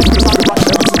cause I be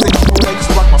rocking ever since they come on, I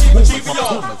used to rock my school.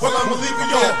 Well, I'ma leave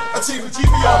y'all. Achieve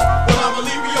y'all. Well, I'ma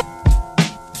leave y'all.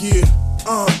 Yeah,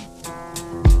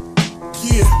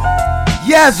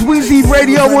 Yes, Weezy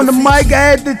Radio on the mic.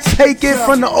 I had to take it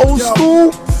from the old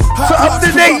school to up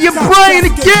to date your brain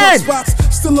again.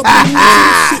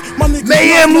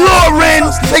 Mayhem Lauren,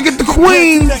 take it to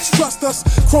Queens. Trust us,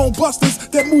 chrome busters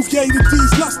that move yay to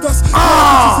D's lust us.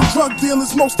 And drug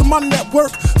dealers, most of my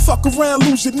network. Fuck around,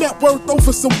 lose your net worth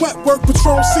over some wet work.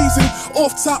 Patron season,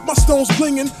 off top, my stones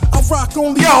blinging. I rock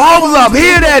only. Yo, hold up,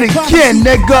 hear that again,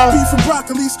 nigga. Beef and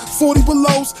broccolis, 40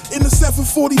 belows in the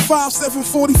 745,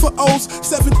 740 for O's,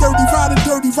 730 riding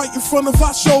dirty right in front of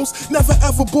our shows. Never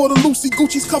ever bought a Lucy,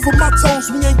 Gucci's cover my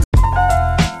toes. We ain't.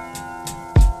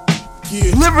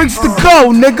 Lyrics to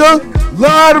go, nigga.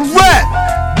 Lot of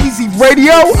rap. Weezy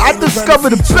Radio, I discover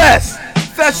the best.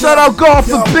 Fat shout out God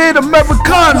forbid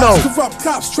Americano. Corrupt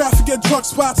cops, traffic at drug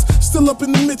spots. Still up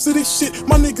in the midst of this shit.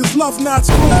 My niggas love knots,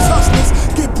 chrome hustlers.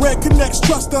 Get bread, connects,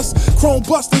 trust us. Chrome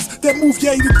busters that move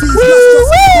yay to D's lust us.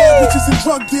 Bad bitches and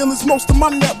drug dealers, most of my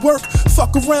network.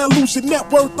 Fuck around, lose your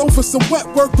net worth over some wet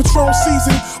work. Patron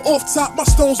season, off top, my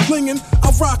stones blinging.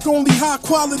 I rock only high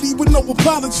quality with no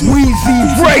apology.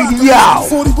 Weezy Radio.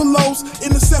 40 belows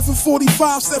in the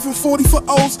 745, 740 for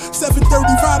O's,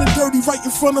 730 riding dirty right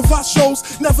in front of our shows.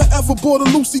 Never ever bought a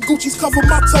Lucy, Gucci's cover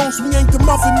my toes. We ain't the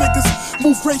mother niggas.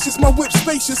 Move gracious, my whip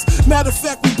spacious. Matter of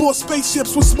fact, we bought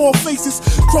spaceships with small faces.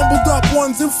 Crumbled up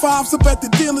 1s and 5s up at the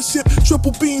dealership.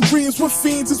 Triple beam dreams with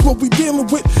fiends is what we dealing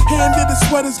with. Hand-knitted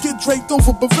sweaters get draped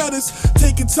over Berettas.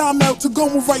 Taking time out to go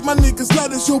and write my niggas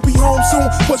letters. You'll be home soon.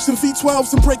 Pushing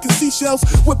V12s and breaking seashells.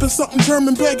 Whipping something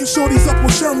German, bagging shorties up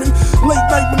with Sherman. Late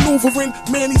night maneuvering,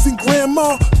 Manny's and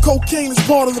Grandma. Cocaine is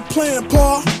part of the plan,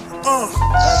 pa.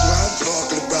 That's what I'm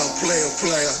talking about,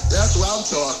 player. That's what I'm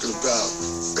talking about.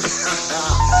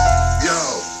 Yo,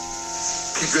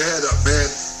 keep your head up, man.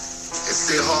 And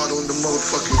stay hard on the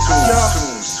motherfucking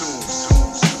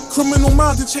tunes. Criminal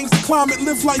minded, change the climate,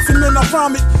 live life and then I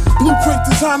vomit. Blueprint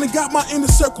designing, got my inner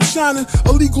circle shining.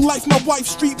 Illegal life, my wife,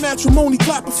 street matrimony,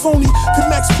 clapper phony.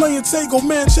 Connects playing Tego,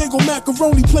 Manchego,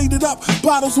 macaroni, played it up.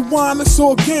 Bottles of wine, that's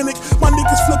organic. My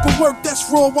niggas flipping work, that's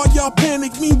raw while y'all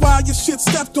panic. Meanwhile, your shit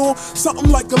stepped on,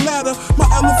 something like a ladder. My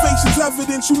elevation's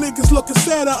evident, you niggas looking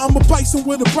sadder. I'm a bison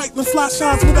with a Breitling, fly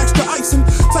shines with extra icing.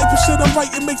 Type of shit I'm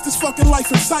writing makes this fucking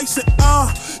life enticing.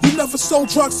 You never sold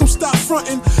drugs, so stop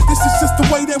fronting. This is just the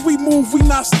way that we move, we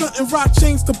not stunting. Rock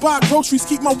chains to buy groceries,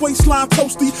 keep my waistline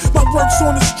toasty. My work's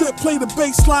on the strip, play the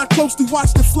baseline closely.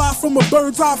 Watch it fly from a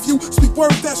bird's eye view. Speak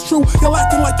word, that's true. Y'all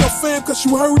acting like your fam cause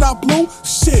you heard I blew?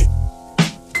 Shit,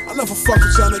 I never fuck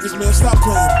with y'all niggas, man, stop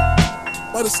playing.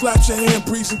 Might have slapped your hand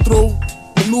breezing through,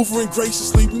 maneuvering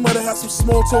graciously. We might have had some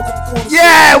small talk at the corner.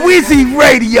 Yeah, Weezy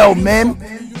Radio, man.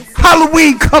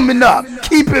 Halloween coming up,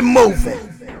 keep it moving.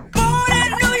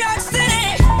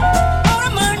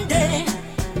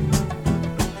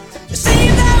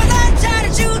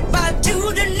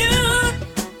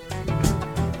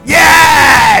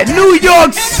 Yeah, New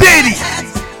York City.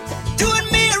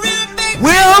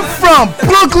 Where I'm from,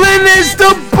 Brooklyn is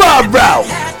the borough.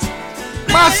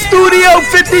 My Studio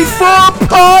 54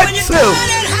 Part 2.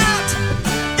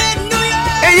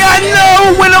 And y'all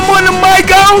know when I'm on the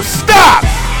mic, I don't stop.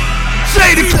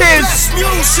 Say the kids,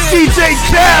 DJ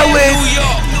Khaled.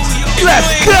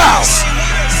 Let's go.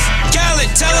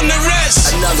 Khaled, tell him the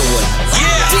rest. Another one.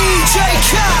 Yeah. DJ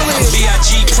Khaled. I'm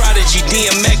B.I.G. Prodigy,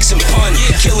 DMX and Pun.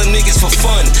 Killing niggas for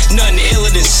fun, nothing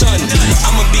iller than sun.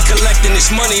 I'ma be collecting this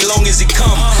money long as it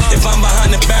come. If I'm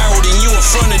behind the barrel, then you in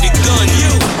front of the gun.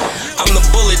 I'm the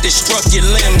bullet that struck your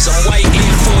limbs. I'm white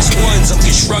Air Force Ones, I'm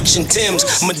construction Timbs.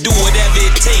 I'ma do whatever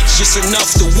it takes, just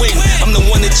enough to win. I'm the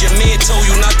one that your man told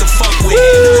you not to fuck with.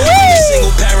 I'm a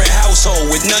single parent household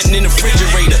with nothing in the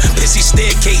refrigerator. Pissy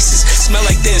staircases, smell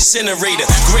like the incinerator.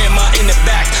 Grandma in the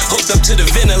back, hooked up to the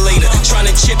ventilator. Trying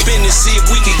to chip in to see if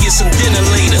we can get some dinner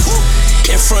later.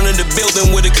 In front of the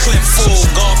building with a clip full,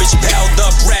 garbage piled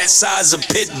up, rat size of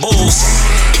pit bulls.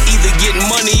 Either getting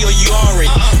money or you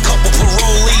aren't. Couple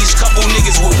parolees, couple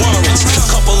niggas with warrants.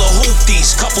 Couple of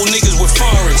hoopties, couple niggas with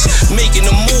foreigns. Making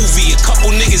a movie, a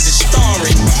couple niggas is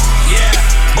starring. Yeah,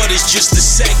 but it's just a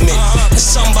segment.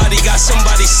 Somebody got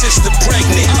somebody's sister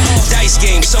pregnant. Dice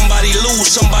game, somebody lose,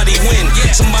 somebody win.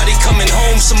 Somebody coming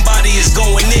home, somebody is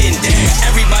going in.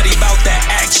 Everybody about that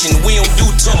action, we don't do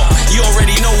talk. You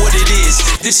already know what it is.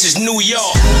 This is New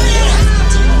York.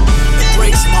 It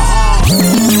breaks my heart.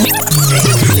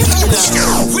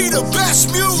 We the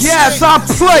best music. Yes, I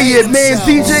play it, man.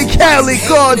 DJ Khaled,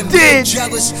 God did.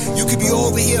 You could be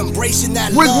over here embracing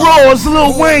that Rick Ross,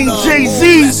 Lil Wayne,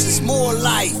 Jay-Z.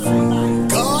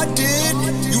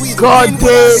 God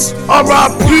did.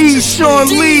 R.I.P. Sean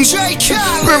Lee.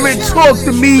 Spirit talk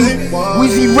to me.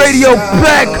 Weezy Radio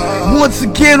back once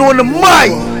again on the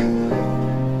mic.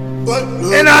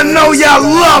 And I know y'all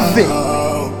love it.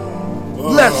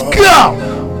 Let's go.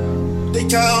 They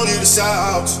counted us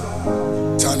out.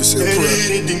 Time to say a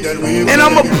prayer. And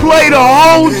I'ma play the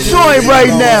whole joint right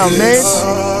now, man.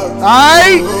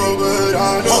 Alright?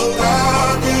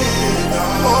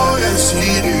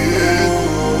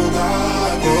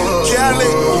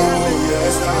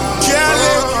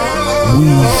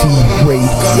 Weezy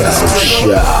Radio Show.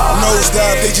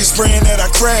 Nosedive, they just praying that I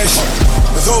crash.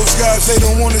 But those guys, they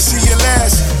don't wanna see you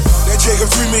last. That Jacob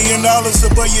 $3 million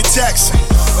above your tax.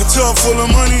 A tub full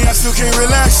of money, I still can't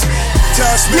relax.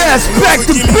 Yes, back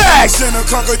to back. Center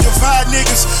conquer divide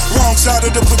niggas. Wrong side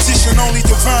of the petition, only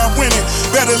divine winning.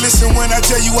 Better listen when I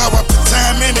tell you how I put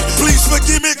time in it. Please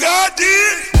forgive me, God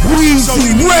did.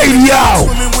 Weezy Radio.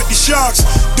 Swimming with the sharks.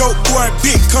 Dope boy,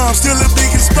 big calm, still the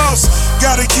biggest boss.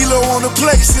 Got a kilo on the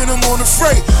plate, send them on the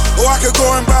freight. Or I could go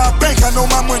and buy a bank, I know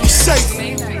my money's safe.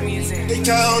 They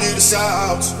counted us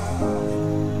out.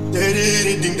 They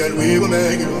didn't think that we were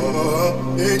making up.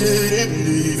 They didn't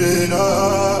believe in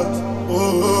us.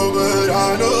 Oh, but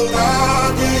I know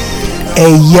God did.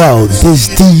 Hey yo, this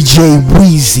DJ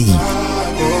Weezy.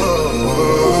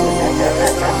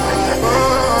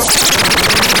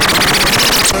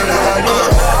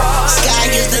 Sky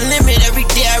is the limit every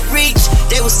day I reach.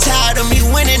 They was tired of me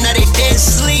winning, now they dead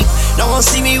sleep. Don't wanna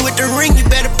see me with the ring, you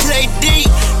better play D.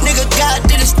 Nigga, God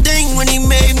did his thing when he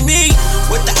made me.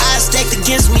 With the eyes stacked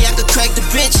against me, I could crack the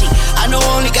Vinci. I know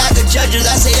only God could judge us,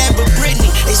 I say that but Britney.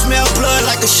 They smell blood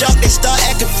like a shark, they start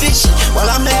acting fishy.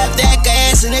 Well, I'ma have to act a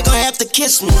ass and they gon' have to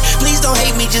kiss me. Please don't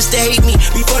hate me just to hate me.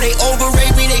 Before they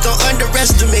overrate me, they gon'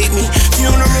 underestimate me.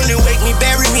 Funeral and wake me,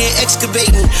 bury me and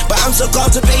excavate me. But I'm so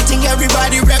cultivating,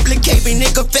 everybody replicate me.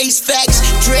 Nigga, face facts,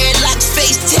 dreadlocks,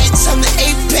 face tats, I'm the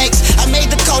apex. I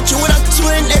made the culture when I'm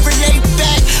twin, every day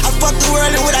back. I fucked the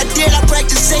world and what I did, I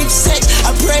practiced safe sex.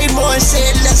 I prayed more and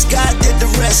said less, God did the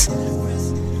rest.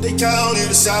 They counted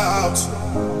us out.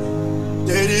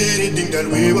 They didn't think that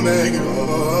we were making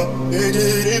up. They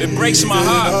didn't. It breaks my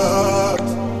heart.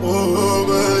 Oh,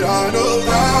 but I know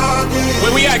God did.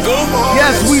 Where we at, go?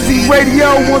 Yes, Weezy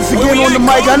Radio once again on the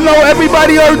mic. I know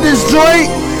everybody heard this joint.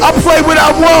 I play what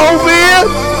I want over here.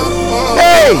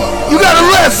 Hey, you gotta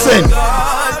listen.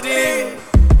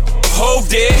 Hove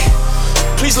did.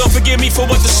 Please don't forgive me for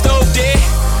what the stove did.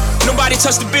 Nobody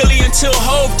touched the Billy until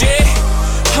Hove did.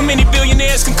 How many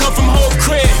billionaires can come from Hove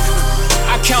crib?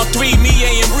 I count 3, me,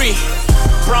 A, and Ree.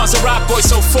 Bronze and Rock Boy,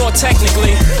 so 4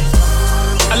 technically.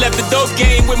 I left the dope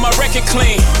game with my record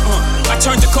clean. I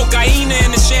turned the cocaine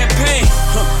into champagne.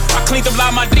 I cleaned up La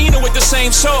Madrina with the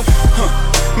same soap.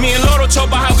 Me and Loro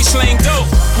talk about how we slang dope.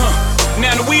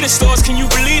 Now the weed stores, can you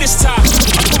believe this top?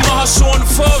 I put my hustle on the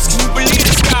foes, can you believe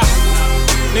this guy?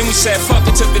 Then we said fuck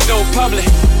it, took the dope public.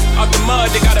 Out the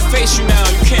mud, they gotta face you now,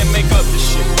 you can't make up this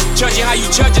shit. Judge it how you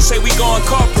judge it, say we going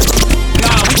corporate.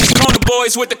 Nah, we just corner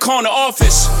boys with the corner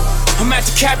office. I'm at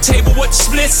the cap table, what the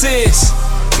splits is.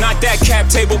 Not that cap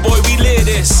table, boy, we live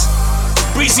this.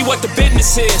 Breezy, what the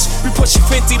business is. We pushing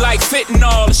 50 like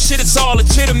fentanyl, the shit is all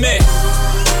legitimate.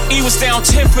 E was down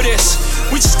 10 for this.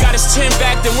 We just got his 10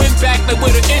 back, then went back like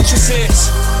where the interest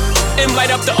is. M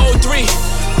light up the 03.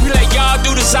 We let y'all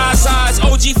do the Zazas,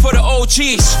 OG for the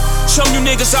OGs. Some you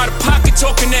niggas out of pocket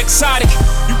talking exotic.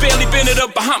 You barely been it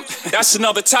up behind. That's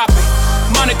another topic.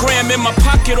 Monogram in my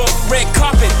pocket off the red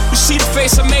carpet. You see the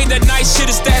face I made that night, shit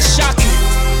is that shocking.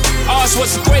 Ours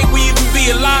wasn't great, we even be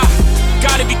alive.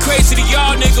 Gotta be crazy to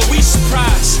y'all, nigga, we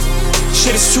surprised.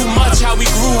 Shit is too much how we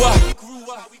grew up.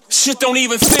 Shit don't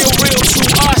even feel real to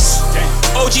us.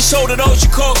 OG sold it, OG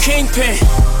called Kingpin.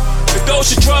 If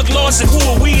those are drug laws, then who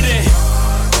are we then?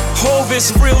 Hove is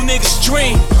a real nigga's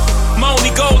dream. My only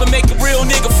goal to make a real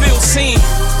nigga feel seen.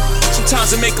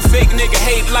 Sometimes I make a fake nigga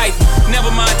hate life.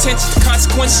 Never my intentions, the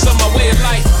consequences of my way of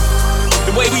life.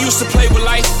 The way we used to play with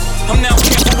life, I'm now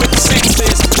careful with the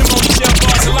sentences. Them only jail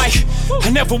bars of life. I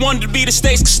never wanted to be the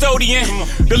state's custodian.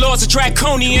 The laws are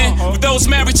draconian. With those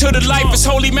married to the life, it's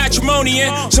holy matrimony.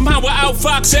 Somehow I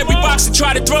outfox every box that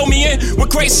try to throw me in. With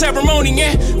great ceremony,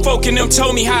 folk in them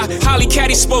told me how Holly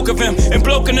Caddy spoke of him. And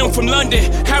bloke in them from London,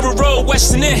 Harrow Road,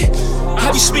 Western End. I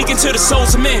be speaking to the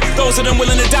souls of men. Those of them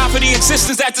willing to die for the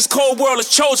existence that this cold world has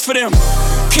chose for them.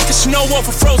 Kicking snow off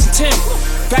a frozen Tim.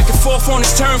 Back and forth on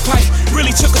this turnpike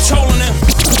really took a toll on them.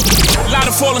 A lot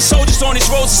of fallen soldiers on these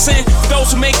roads of sin. For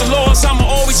those who make the laws, I'ma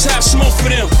always have smoke for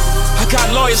them. I got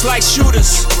lawyers like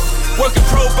shooters, working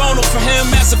pro bono for him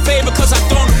as a favor cause I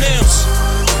thrown them limbs.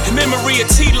 In memory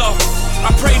of T-Lo,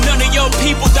 I pray none of your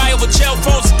people die over jail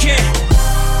phones again.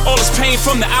 All this pain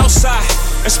from the outside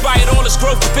inspired all this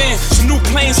growth within. Some new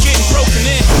planes getting broken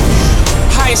in.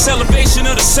 Highest elevation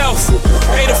of the self.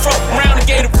 Made a folk around and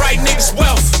gave the right name.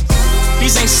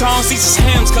 songs, these is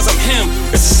hymns, cause I'm him.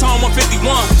 This is Psalm 151.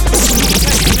 This is the New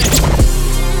Testament.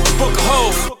 Book of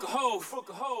Hov.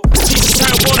 Jesus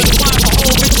turned water to wine, my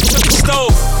whole bitch took the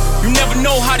stove. You never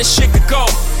know how this shit could go.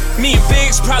 Me and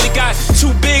Biggs probably got too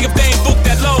big if they ain't booked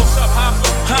that low.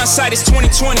 Hindsight is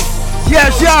 2020.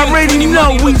 Yes, y'all already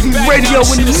know Weezy Radio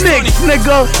in the mix,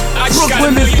 nigga.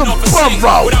 Brooklyn is the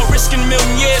borough. Without risking a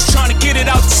million years trying to get it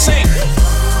out the sink.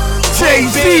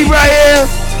 Jay-Z right here.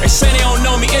 They say they don't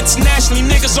know me internationally,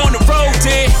 niggas on the road,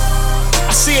 dude. I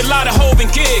see a lot of Hov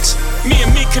and gigs. Me and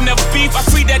me can never beef. I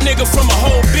freed that nigga from a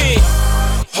whole big.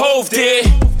 Hov did.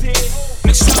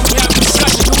 Next time we have a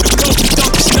discussion, who the dope you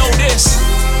don't just know this.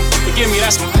 Forgive me,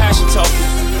 that's my passion talking.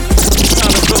 It's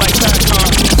time to feel like Farrakhan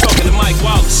talking to Mike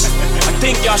Wallace. I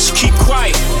think y'all should keep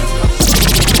quiet.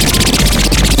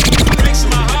 Breaks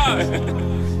my heart.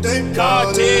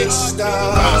 God did.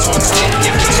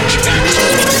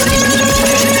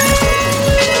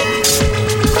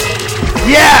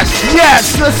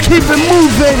 Yes, let's keep it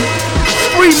moving.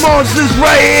 Street Monsters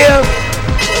right here.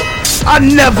 I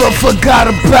never forgot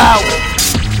about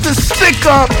the stick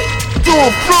up,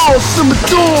 Dawn Floor, Summer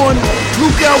Dawn,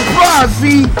 Luke El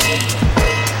Brazi.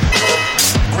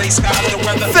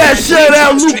 Fat shout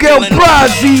out Luke El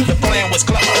Brazi. The plan was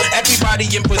clever. Everybody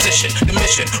in position. The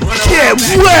mission. Get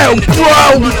well,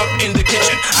 bro. Run up in the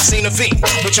kitchen. I seen a V,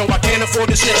 but yo, I can't afford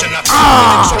the snitching. I took him in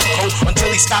the chokehold until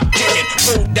he stopped kicking.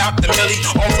 Pulled out the millie,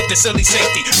 off with the silly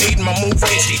safety. Made my move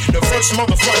hasty. The first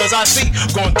motherfuckers I see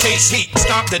gon' taste heat.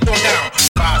 Stomp the door down.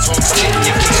 Guys on stick.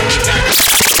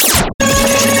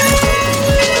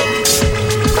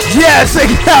 Yes,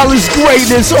 acknowledge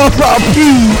greatness. R.I.P.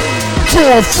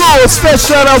 Dawn Floor. Fat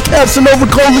shout out Casanova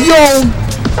Corleone.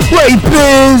 Play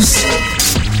Biz.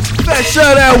 Fat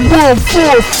shout out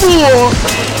 144.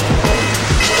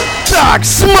 Doc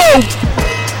Smoke.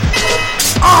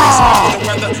 The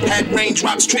weather had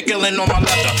raindrops trickling on my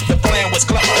leather. The plan was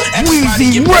clever.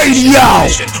 Weezy Radio.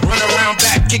 Run around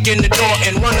back, kick in the door,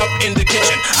 and run up in the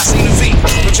kitchen. I seen a V,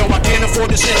 but yo, I can't afford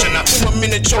the snitching. I threw him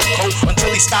in the chokehold until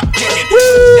he stopped kicking.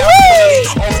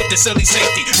 Off with the silly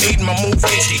safety. Made my move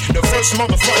hasty. The first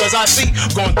motherfuckers I see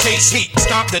gon' taste heat.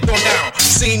 Stomp the door down.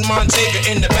 Seen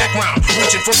Montega in the background,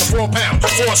 reaching for the 4 pound.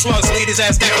 4 slugs laid his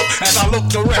ass down. As I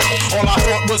looked around, all I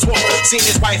thought was war. Seen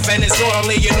his wife and his daughter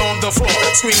laying on the floor,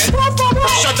 screaming,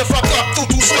 shut the fuck up, threw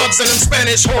 2 slugs and them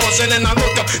Spanish whores. And then I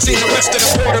looked up, seen the rest of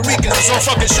the Puerto Ricans. It's all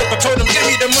fucking shook. I told them, give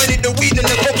me the money, the weed, and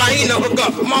the cocaine to hook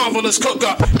up. Marvelous cook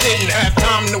up, didn't have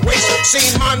time to waste.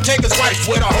 Seen Montega's wife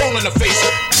with a hole in her face.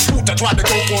 Puta tried to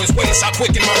go for his waist. I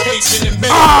quickened my pace and then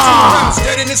bent 2 rounds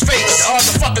dead in his face. The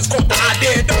other fuckers caught the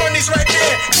idea. The money's right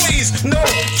there. Please, no,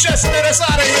 just let us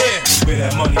out of here. Where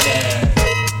that money at?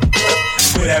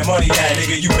 Where that money at,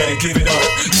 nigga? You better give it up.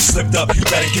 You slipped up, you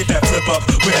better get that flip up.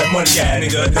 Where that money at,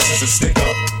 nigga? This is a stick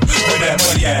up. Where that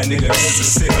money at, nigga? This is a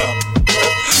stick up.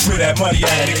 Where that money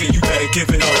at, nigga? You better give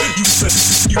it up. You slip,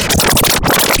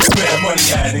 where that money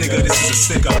at, nigga? This is a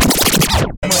stick up.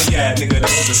 Money at, nigga?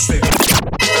 This is a stick up.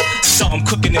 Something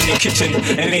cooking in the kitchen,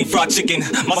 and it ain't fried chicken.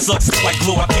 My slugs stick like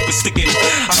glue, I keep it sticking.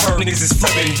 I heard niggas is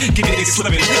flipping, get niggas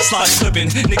slipping, slide clipping.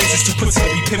 Niggas is too pussy to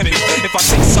be pimping. If I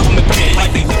take something to be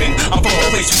like they living, I'm from a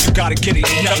place where you gotta get it,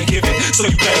 ain't nothing given. So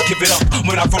you better give it up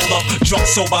when I roll up, drunk,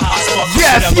 sober, high as fuck.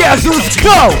 Yes, let's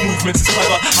go. Movements is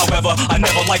clever, however, I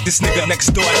never like this nigga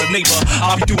next door as a neighbor.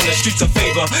 I'll be doing the streets a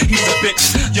favor. He's a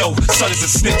bitch, yo, son is a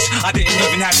snitch. I didn't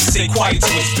even have to say quiet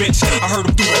to his bitch. I heard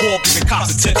him through the wall giving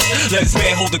cops a tips. Let his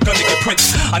man hold the gun to get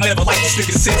prints. I never liked this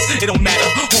nigga since, it don't matter.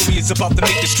 Homie, it's about to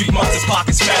make the street monsters'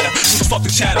 pockets fatter. So fuck the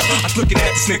chatter, I'm looking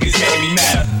at this nigga, it's making me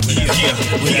mad.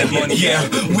 Where that money,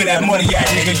 where that money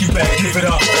at, nigga, you better give it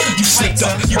up. You slipped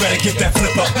up, you better get that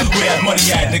flip up. Where that money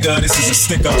at, nigga, this is a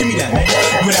stick up. Give me that, man.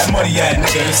 Where that money at,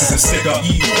 nigga, this is a stick up.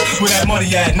 Where that money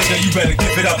at, nigga, you better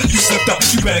give it up. You slipped up,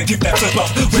 you better get that flip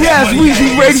up. Yes,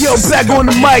 Weezy Radio back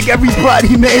on the mic,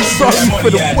 everybody, man. Sorry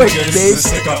for the wait, babe.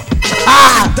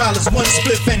 $2, 1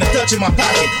 spliff and a Dutch in my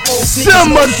pocket.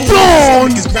 Summer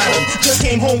Dawn. Just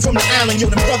came home from the island, yo,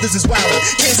 them brothers is wildin'.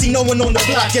 Can't see no one on the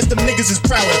block, guess them niggas is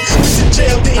prowling. Went to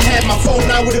jail, didn't have my phone,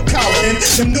 I would've called them.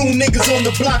 Them new niggas on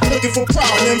the block looking for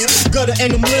problems. Gutter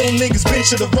and them little niggas been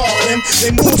should've robbed them.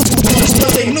 They moved too much,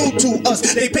 but they new to us.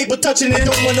 They paper touching and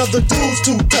don't want other dudes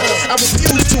to touch. I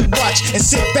refuse to watch and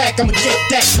sit back, I'ma get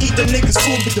that. Eat the niggas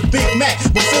food with the Big Mac.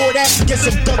 Before that, get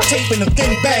some duct tape and a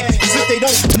thin bag. Cause if they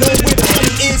don't know where the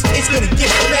money is, it's gonna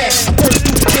get bad. I burst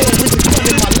through the door with the gun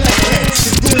in my left hand.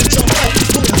 This goon jump up,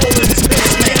 put a hole in his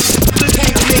face, man.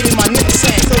 Hanging in my neck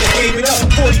sand, so they gave it up.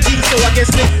 40 G, so I guess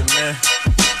they. Yeah, man.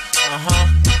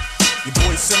 Your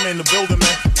boy Simmer in the building,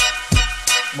 man.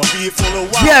 I'ma be here for a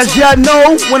little while. As y'all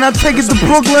know, when I take it to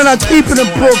Brooklyn, I keep it in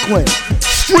Brooklyn.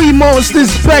 Street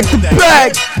Monsters back to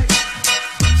back.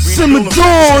 Simmer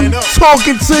Dawn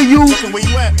talking to you.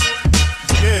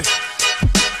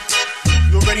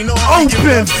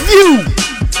 Open view.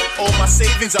 All my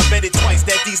savings, I bet it twice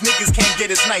that these niggas can't get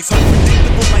as nice.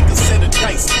 Unpredictable like a set of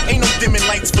dice. Ain't no dimming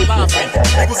lights for live.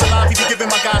 Niggas alive, he be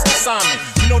giving my guys assignment.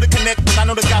 You know the connect, but I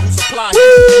know the guy who supplying.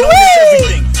 You know it's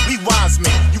everything. We wise men.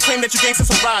 You claim that you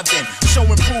gangsters, so ride then. Show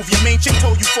and prove. Your main chick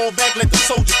told you fall back, let the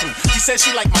soldier through. She said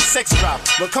she like my sex drive.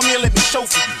 Well, come here, let me show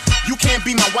for you. You can't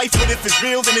be my wife, but if it's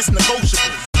real, then it's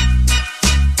negotiable.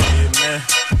 Yeah, man.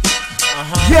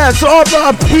 Yes,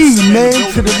 R.I.P. man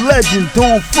to the legend,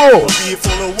 Dawn Frost.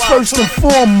 First and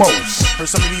foremost,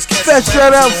 fat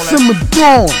shout out Simmer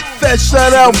Dawn, fat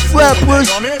shout out Flatbush,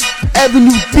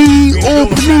 Avenue D,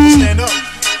 Albany,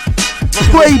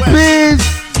 Play Biz.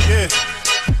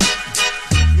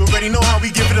 You already know how we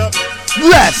give it up.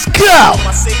 Let's go! All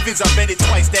my savings, I bet it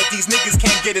twice that these niggas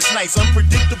can't get as nice.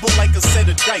 Unpredictable like a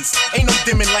set of dice. Ain't no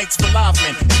dimming lights for live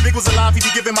men. If Big was alive, he be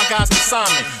giving my guys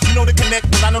assignment. You know the connect,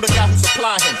 but I know the guy who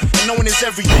supply him. And knowing is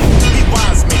everything. Be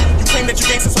wise men. You claim that you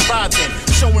gangsters, so ride then.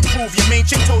 Show and prove. Your main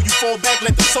chick told you fall back,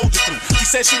 let the soldier through. She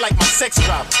said she like my sex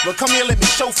drive. Well, come here, let me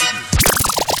show for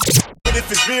you. But if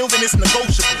it's real, then it's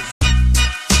negotiable.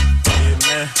 Yeah,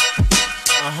 man.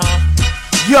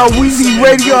 Yo, Weezy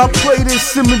Radio, I play this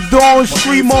Simmer Dawn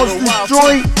Street Monsters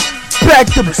joint back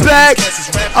to back.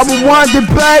 I will wind it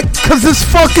back cause it's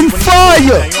fucking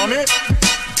fire.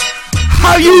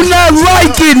 How you not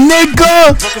like it,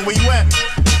 nigga?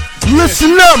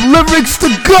 Listen up, lyrics to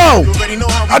go.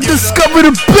 I discovered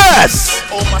the best.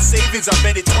 All my savings, I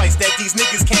bet it twice that these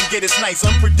niggas can't get as nice.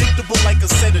 Unpredictable like a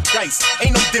set of dice.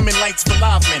 Ain't no dimming lights for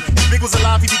live men. If Big was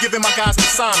alive, he be giving my guys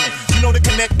assignment. You know the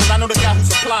connect, but I know the guy who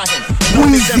supply him.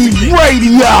 Weezy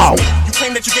Radio. You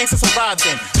claim that you gangsters, so ride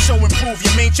then. Show and prove.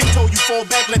 Your main chick told you fall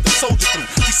back, let the soldier through.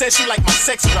 She said she like my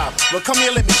sex drive. Well, come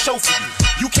here, let me show for you.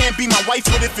 You can't be my wife,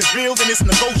 but if it's real, then it's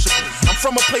negotiable. I'm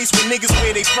from a place where niggas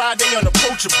wear they pride, they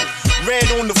unapproachable. Red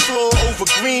on the floor over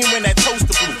green when that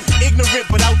toaster blue. Ignorant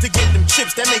but out to get them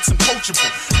chips, that makes them coachable.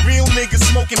 Real niggas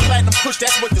smoking platinum kush,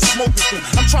 that's what the smokers do.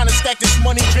 I'm trying to stack this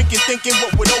money, drinking, thinking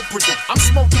what would Oprah do. I'm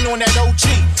smoking on that OG,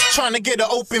 trying to get an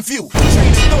open view.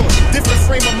 Train of thought, different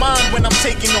frame of mind when I'm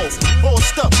taking off.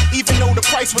 Bossed up, even though the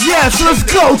price was yes, let's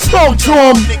go, talk to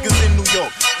them. Niggas in New York,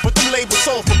 but them labels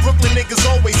off, but Brooklyn niggas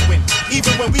always win.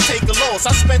 Even when we take a loss,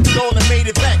 I spent it all and made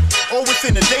it back, all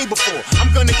within a day before.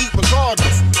 I'm gonna eat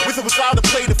regardless, with or without a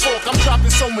play to fork. I'm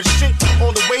dropping so much shit,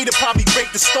 all the way to probably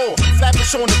break the store.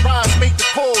 Flatbush on the rise, make the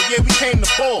call, yeah, we came to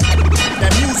ball.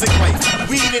 That music right,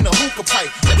 weed in a hookah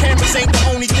pipe. The cameras ain't the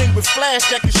only thing with flash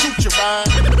that can shoot your ride.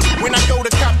 When I go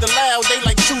to cop the loud, they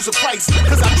like choose a price.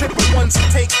 Cause I trip with ones and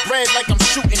take bread like I'm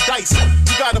shooting dice.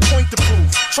 You got a point to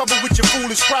prove, trouble with your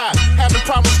foolish pride. Having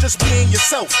problems just being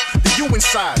yourself, the you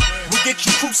inside will get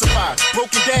you crucified.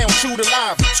 Broken down, chewed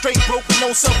alive, straight broke with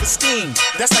no self-esteem.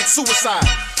 That's like suicide.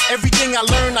 Everything I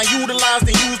learned, I utilized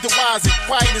and used it wise. It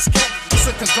quiet as kept, it's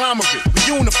a conglomerate.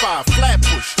 We unify,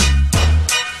 Flatbush.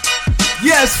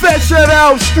 Yes, fat shout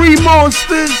out Street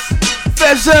Monsters.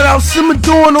 Fat shout out Simmer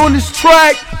Dawn on this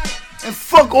track. And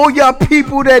fuck all y'all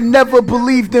people that never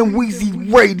believed in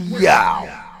Weezy Radio.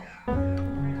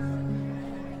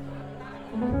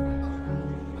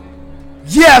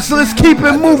 Yeah, so let's keep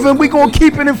it moving. We gonna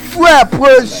keep it in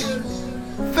Flatbush.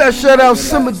 Fat shout out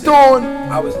Simmer Dawn.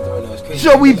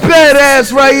 Joey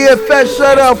Badass right here. Fat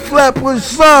shout out Flatbush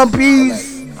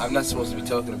Zombies. I'm not supposed to be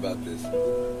talking about this.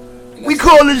 We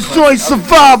call this joint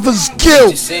Survivor's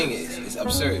Guilt. Just saying it's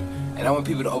absurd. And I want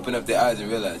people to open up their eyes and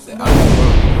realize that I'm not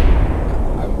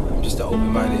wrong. I'm just an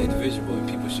open-minded individual, and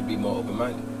people should be more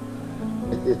open-minded.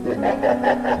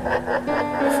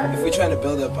 If we're trying to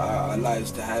build up our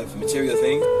lives to have material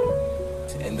things,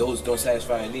 and those don't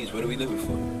satisfy our needs, what are we living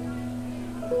for?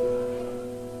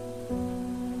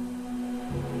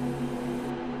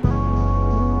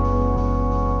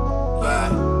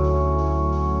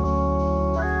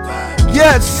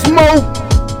 Yes, smoke,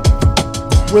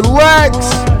 relax,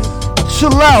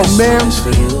 chill out, man.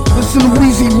 Listen to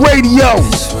Weezy Radio.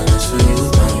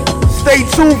 Stay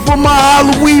tuned for my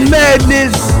Halloween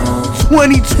Madness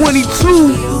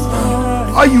 2022.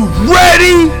 Are you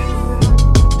ready?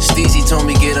 Steezy told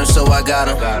me get him, so I got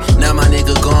him. Now my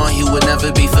nigga gone, he would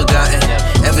never be forgotten.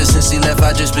 Ever since he left,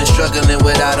 I just been struggling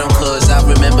without him. Cause I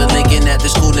remember linking at the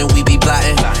school and we be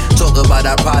plotting. Talk about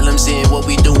our problems and what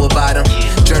we do about them.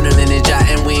 Journaling and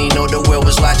jotting, we ain't know the world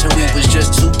was watching. We was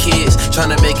just two kids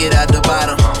trying to make it out the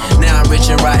bottom. Now I'm rich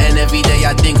and rotten, if Every day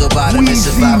I think about him. It's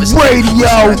survivors. Radio.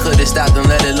 I could've stopped him,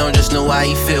 let alone just know how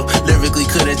he feel. Lyrically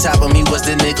couldn't top him, he was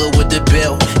the nigga with the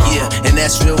bill. Yeah, and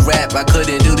that's real rap. I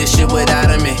couldn't do this shit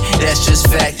without him, and that's just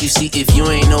fact. You see, if you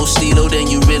ain't no Stilo, then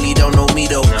you really don't know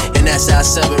me though. And that's how I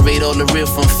separate all the real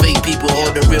from fake people,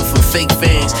 all the real from fake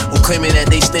fans who claiming that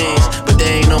they stands, but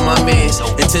they ain't on my mans.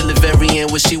 Until the very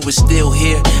end, when she was still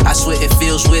here. I swear it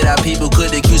feels weird how people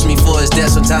could accuse me for his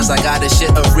death. Sometimes I gotta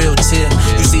shed a real tear.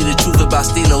 You see the truth about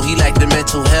Stilo, he lacked the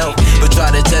mental health, but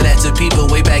try to tell that to people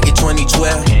way back in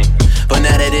 2012. But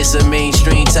now that it's a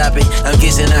mainstream topic, I'm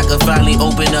guessing I could finally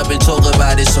open up and talk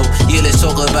about it. So yeah, let's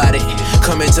talk about it.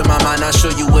 Come into my mind, I'll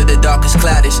show you where the darkest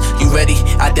cloud is. You ready?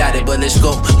 I doubt it, but let's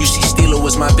go. You see, Stilo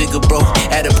was my bigger bro.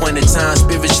 At a point in time,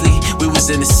 spiritually, we was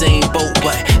in the same boat,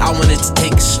 but I wanted to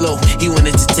take it slow. He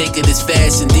wanted to take it as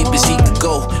fast and deep as he could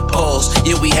go. Pause.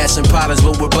 Yeah, we had some problems,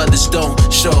 but we're brothers, don't.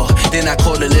 Sure. Then I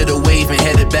caught a little wave and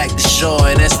headed back to shore,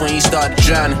 and that's when he started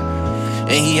drowning.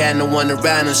 And he had no one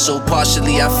around him, so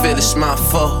partially I feel it's my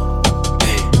fault.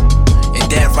 And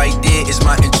that right there is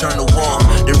my internal war.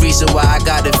 The reason why I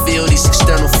gotta feel these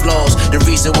external flaws. The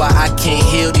reason why I can't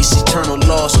heal these eternal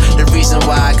loss. The reason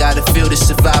why I gotta feel this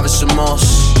survivor's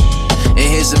remorse. And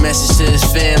here's a message to his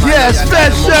fam. Yes,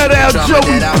 that shout out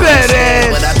Joey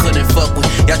Badass. But I couldn't fuck with.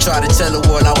 Y'all try to tell the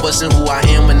world I wasn't who I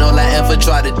am, and all I ever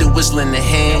tried to do was lend a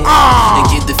hand and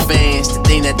give the fans the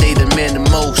thing that they demand the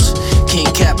most. King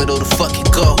Capital to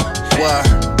fucking go. Word.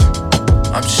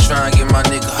 I'm just trying to get my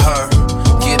nigga hurt,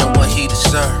 get him what he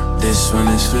deserve. This one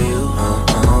is for you.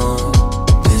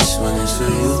 This one is for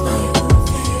you.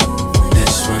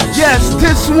 Yes,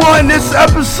 this one, this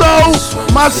episode,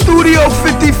 my Studio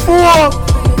 54,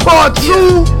 part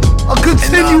 2, a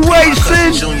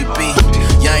continuation.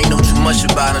 Y'all ain't know too much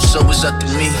about him, so it's up to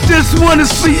me. This one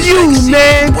is for you,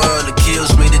 man.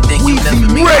 Weezy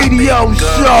Radio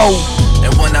Show.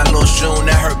 And when I lost June,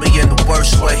 that hurt me in the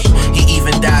worst way. He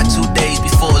even died 2 days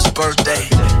before his birthday.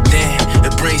 Damn,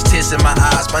 it brings tears in my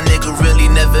eyes. My nigga really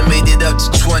never made it up to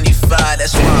 25.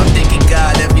 That's why I'm thanking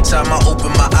God every time I open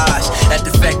my eyes at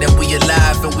the fact that we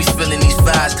alive and we feeling these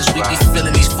vibes, cause we be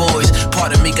feeling these voids.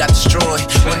 Part of me got destroyed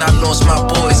when I lost my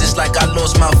boys. It's like I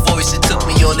lost my voice. It took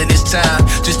me all of this time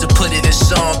just to put it in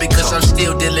song, because I'm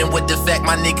still dealing with the fact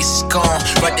my niggas is gone.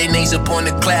 Write their names up on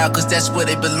the cloud, cause that's where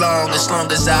they belong. As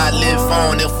long as I live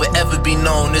on, they'll forever be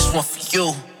known. This one for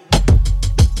you.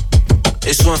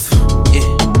 This one for, yeah.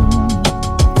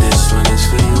 This one is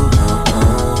for you.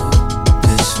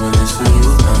 This one is for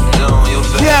you.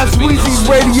 Yes, Weezy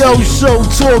Radio Show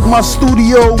Talk, my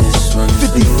Studio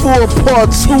 54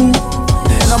 part 2.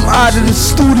 And I'm out of the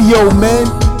studio, man.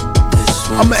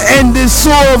 I'ma end this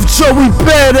off. Joey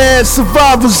Badass,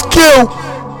 Survivor's Guilt.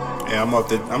 Yeah, I'm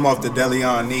off the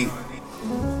Deleon Neat.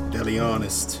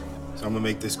 Deleonist. So I'm gonna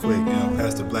make this quick, you know,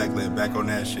 Pastor Blacklit back on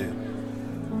that shit.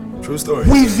 True story.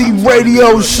 Weezy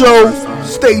Radio Show.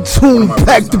 Stay tuned,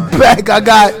 back to back. I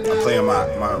got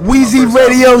Weezy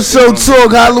Radio Show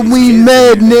Talk, Halloween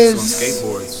Madness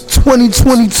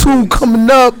 2022 coming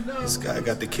up. This guy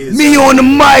got the kids. Me on the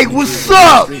mic, what's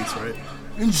up?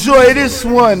 Enjoy this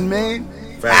one, man.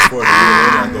 Fast forward a year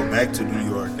later, I go back to New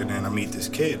York and then I meet this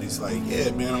kid. He's like,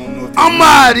 yeah, man, I don't know if I'm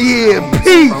out of here.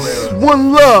 Peace.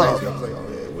 One love.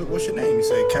 What's your name? He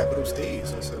said Capital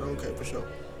Steez. I said, okay, for sure.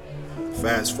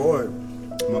 Fast forward,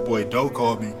 my boy Doe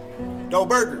called me. Doe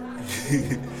Burger.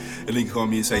 And he called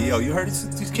me and said, yo, you heard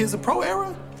these kids the pro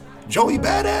era? Joey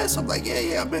Badass? I'm like,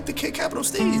 yeah, I met the kid Capital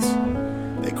Steez.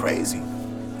 They crazy.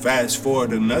 Fast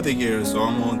forward another year, so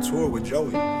I'm on tour with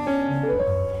Joey.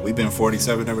 We've been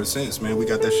 47 ever since, man. We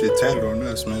got that shit tatted on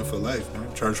us, man, for life,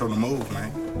 man. Church on the move,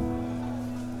 man.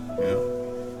 You know,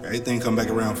 everything come back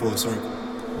around full circle.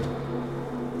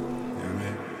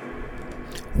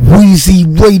 Weezy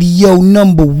Radio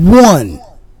 #1.